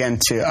that began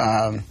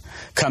to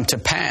come to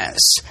pass.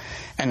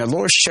 And the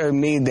Lord showed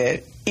me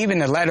that even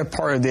the latter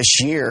part of this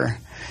year,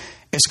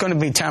 it's going to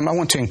be time. I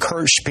want to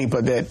encourage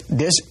people that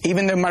this,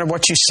 even no matter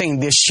what you've seen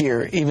this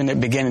year, even at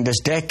the beginning of this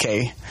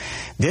decade,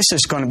 this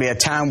is going to be a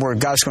time where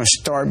God's going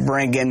to start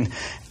bringing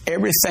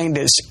everything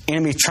that's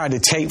enemy tried to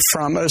take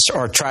from us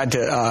or tried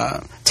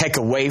to take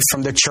away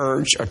from the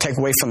church or take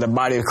away from the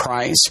body of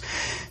Christ.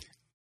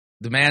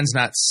 The man's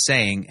not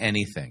saying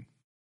anything.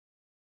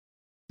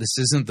 This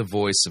isn't the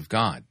voice of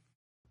God.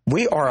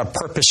 We are a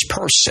purpose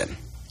person.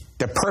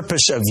 The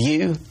purpose of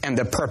you and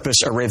the purpose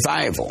of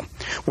revival.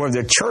 Where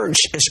the church,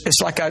 it's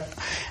like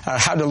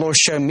how the Lord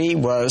showed me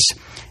was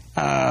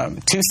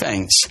two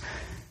things.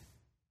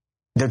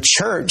 The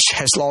church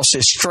has lost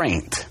its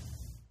strength.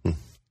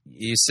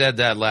 You said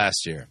that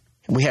last year.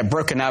 We have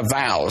broken our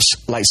vows.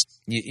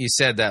 You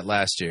said that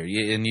last year,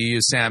 and you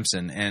used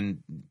Samson. And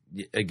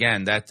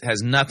again, that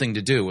has nothing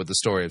to do with the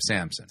story of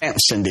Samson.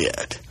 Samson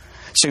did.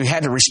 So we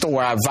had to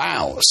restore our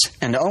vows.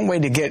 And the only way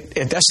to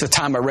that's the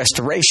time of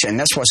restoration.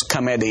 That's what's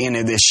come at the end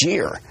of this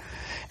year.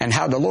 And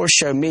how the Lord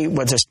showed me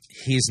was this.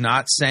 He's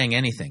not saying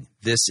anything.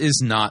 This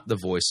is not the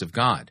voice of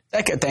God.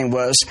 Second thing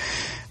was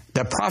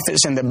the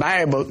prophets in the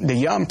Bible, the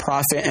young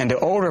prophet and the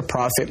older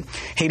prophet,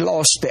 he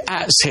lost the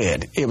axe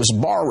head. It was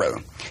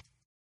borrowed.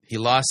 He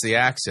lost the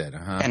axe head,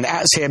 And the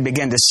axe head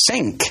began to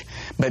sink.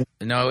 But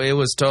no, it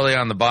was totally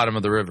on the bottom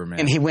of the river, man.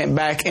 And he went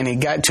back and he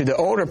got to the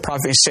older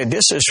prophet and said,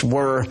 this is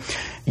where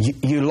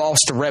you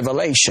lost the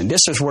revelation.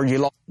 This is where you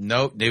lost.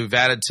 Nope, they've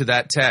added to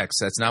that text.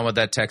 That's not what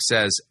that text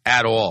says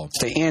at all.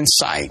 The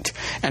insight.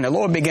 And the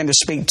Lord began to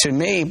speak to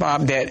me,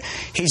 Bob, that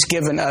he's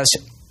given us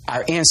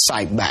our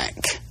insight back.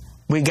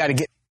 We got to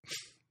get.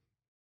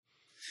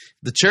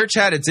 The church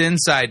had its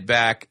insight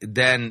back,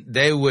 then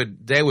they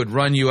would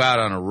run you out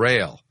on a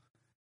rail.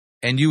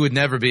 And you would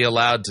never be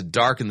allowed to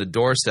darken the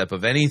doorstep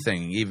of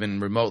anything,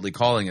 even remotely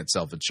calling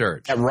itself a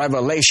church. A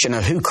revelation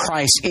of who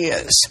Christ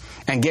is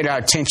and get our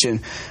attention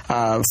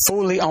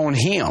fully on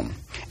Him.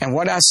 And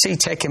what I see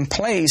taking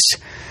place,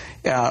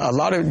 a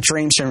lot of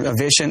dreams and a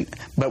vision,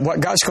 but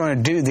what God's going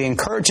to do, the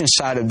encouraging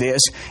side of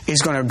this,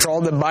 is going to draw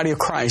the body of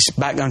Christ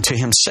back unto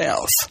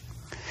Himself.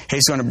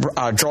 He's going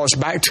to draw us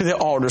back to the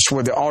altars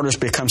where the altars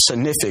become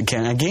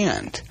significant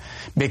again.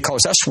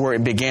 Because that's where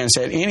it begins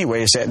at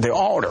anyway, is at the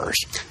altars.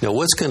 Now,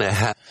 what's going to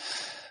happen?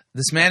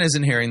 This man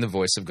isn't hearing the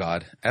voice of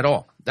God at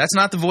all. That's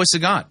not the voice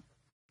of God.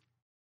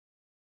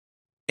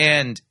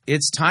 And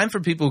it's time for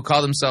people who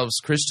call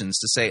themselves Christians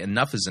to say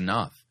enough is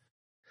enough.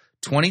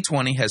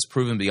 2020 has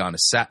proven beyond a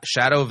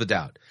shadow of a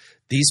doubt,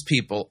 these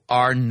people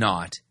are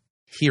not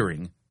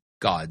hearing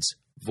God's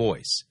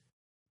voice.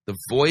 The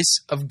voice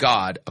of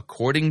God,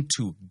 according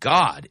to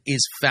God,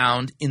 is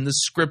found in the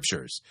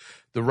Scriptures,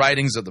 the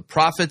writings of the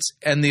prophets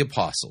and the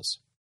apostles.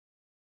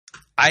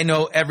 I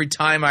know every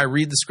time I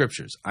read the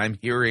Scriptures, I'm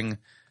hearing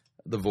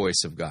the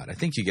voice of God. I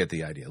think you get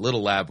the idea. A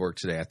little lab work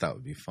today I thought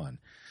would be fun.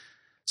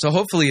 So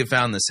hopefully you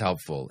found this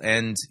helpful.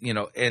 And,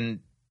 and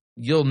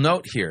you'll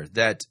note here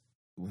that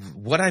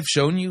what I've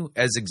shown you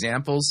as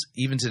examples,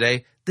 even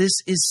today, this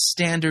is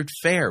standard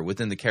fare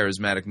within the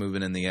charismatic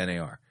movement and the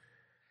NAR.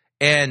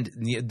 And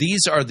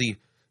these are the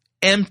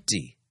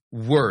empty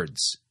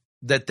words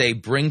that they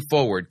bring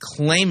forward,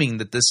 claiming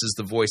that this is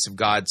the voice of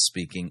God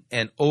speaking,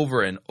 and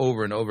over and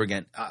over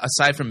again,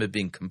 aside from it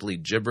being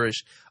complete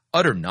gibberish,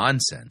 utter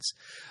nonsense.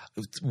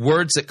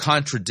 Words that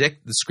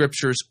contradict the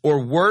Scriptures,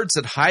 or words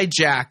that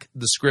hijack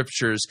the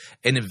Scriptures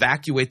and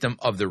evacuate them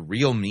of their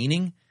real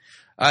meaning.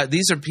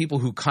 These are people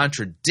who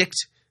contradict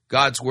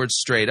God's word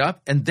straight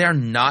up, and they're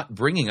not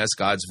bringing us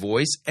God's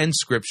voice, and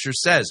Scripture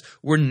says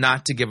we're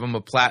not to give them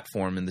a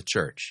platform in the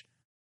church.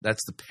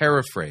 That's the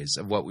paraphrase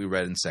of what we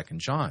read in 2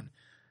 John.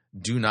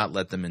 Do not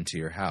let them into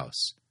your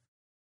house.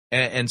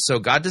 And so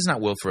God does not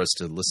will for us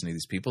to listen to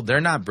these people.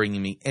 They're not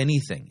bringing me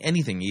anything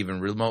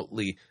even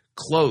remotely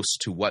close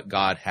to what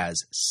God has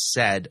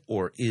said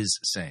or is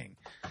saying.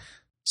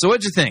 So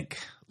what'd you think?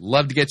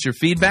 Love to get your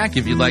feedback.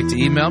 If you'd like to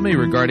email me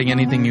regarding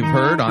anything you've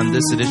heard on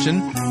this edition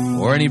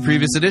or any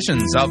previous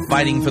editions of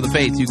Fighting for the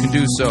Faith, you can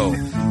do so.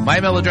 My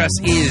email address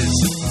is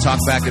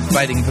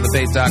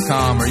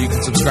talkback@fightingforthefaith.com, or you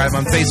can subscribe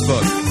on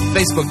Facebook,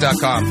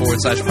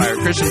 facebook.com/Pirate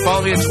Christian.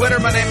 Follow me on Twitter.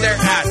 My name there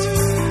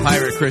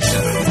 @Pirate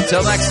Christian.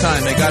 Until next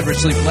time, may God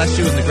richly bless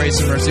you in the grace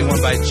and mercy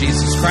won by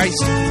Jesus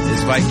Christ,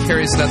 His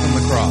vicarious death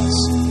on the cross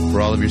for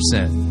all of your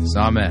sins.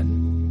 Amen.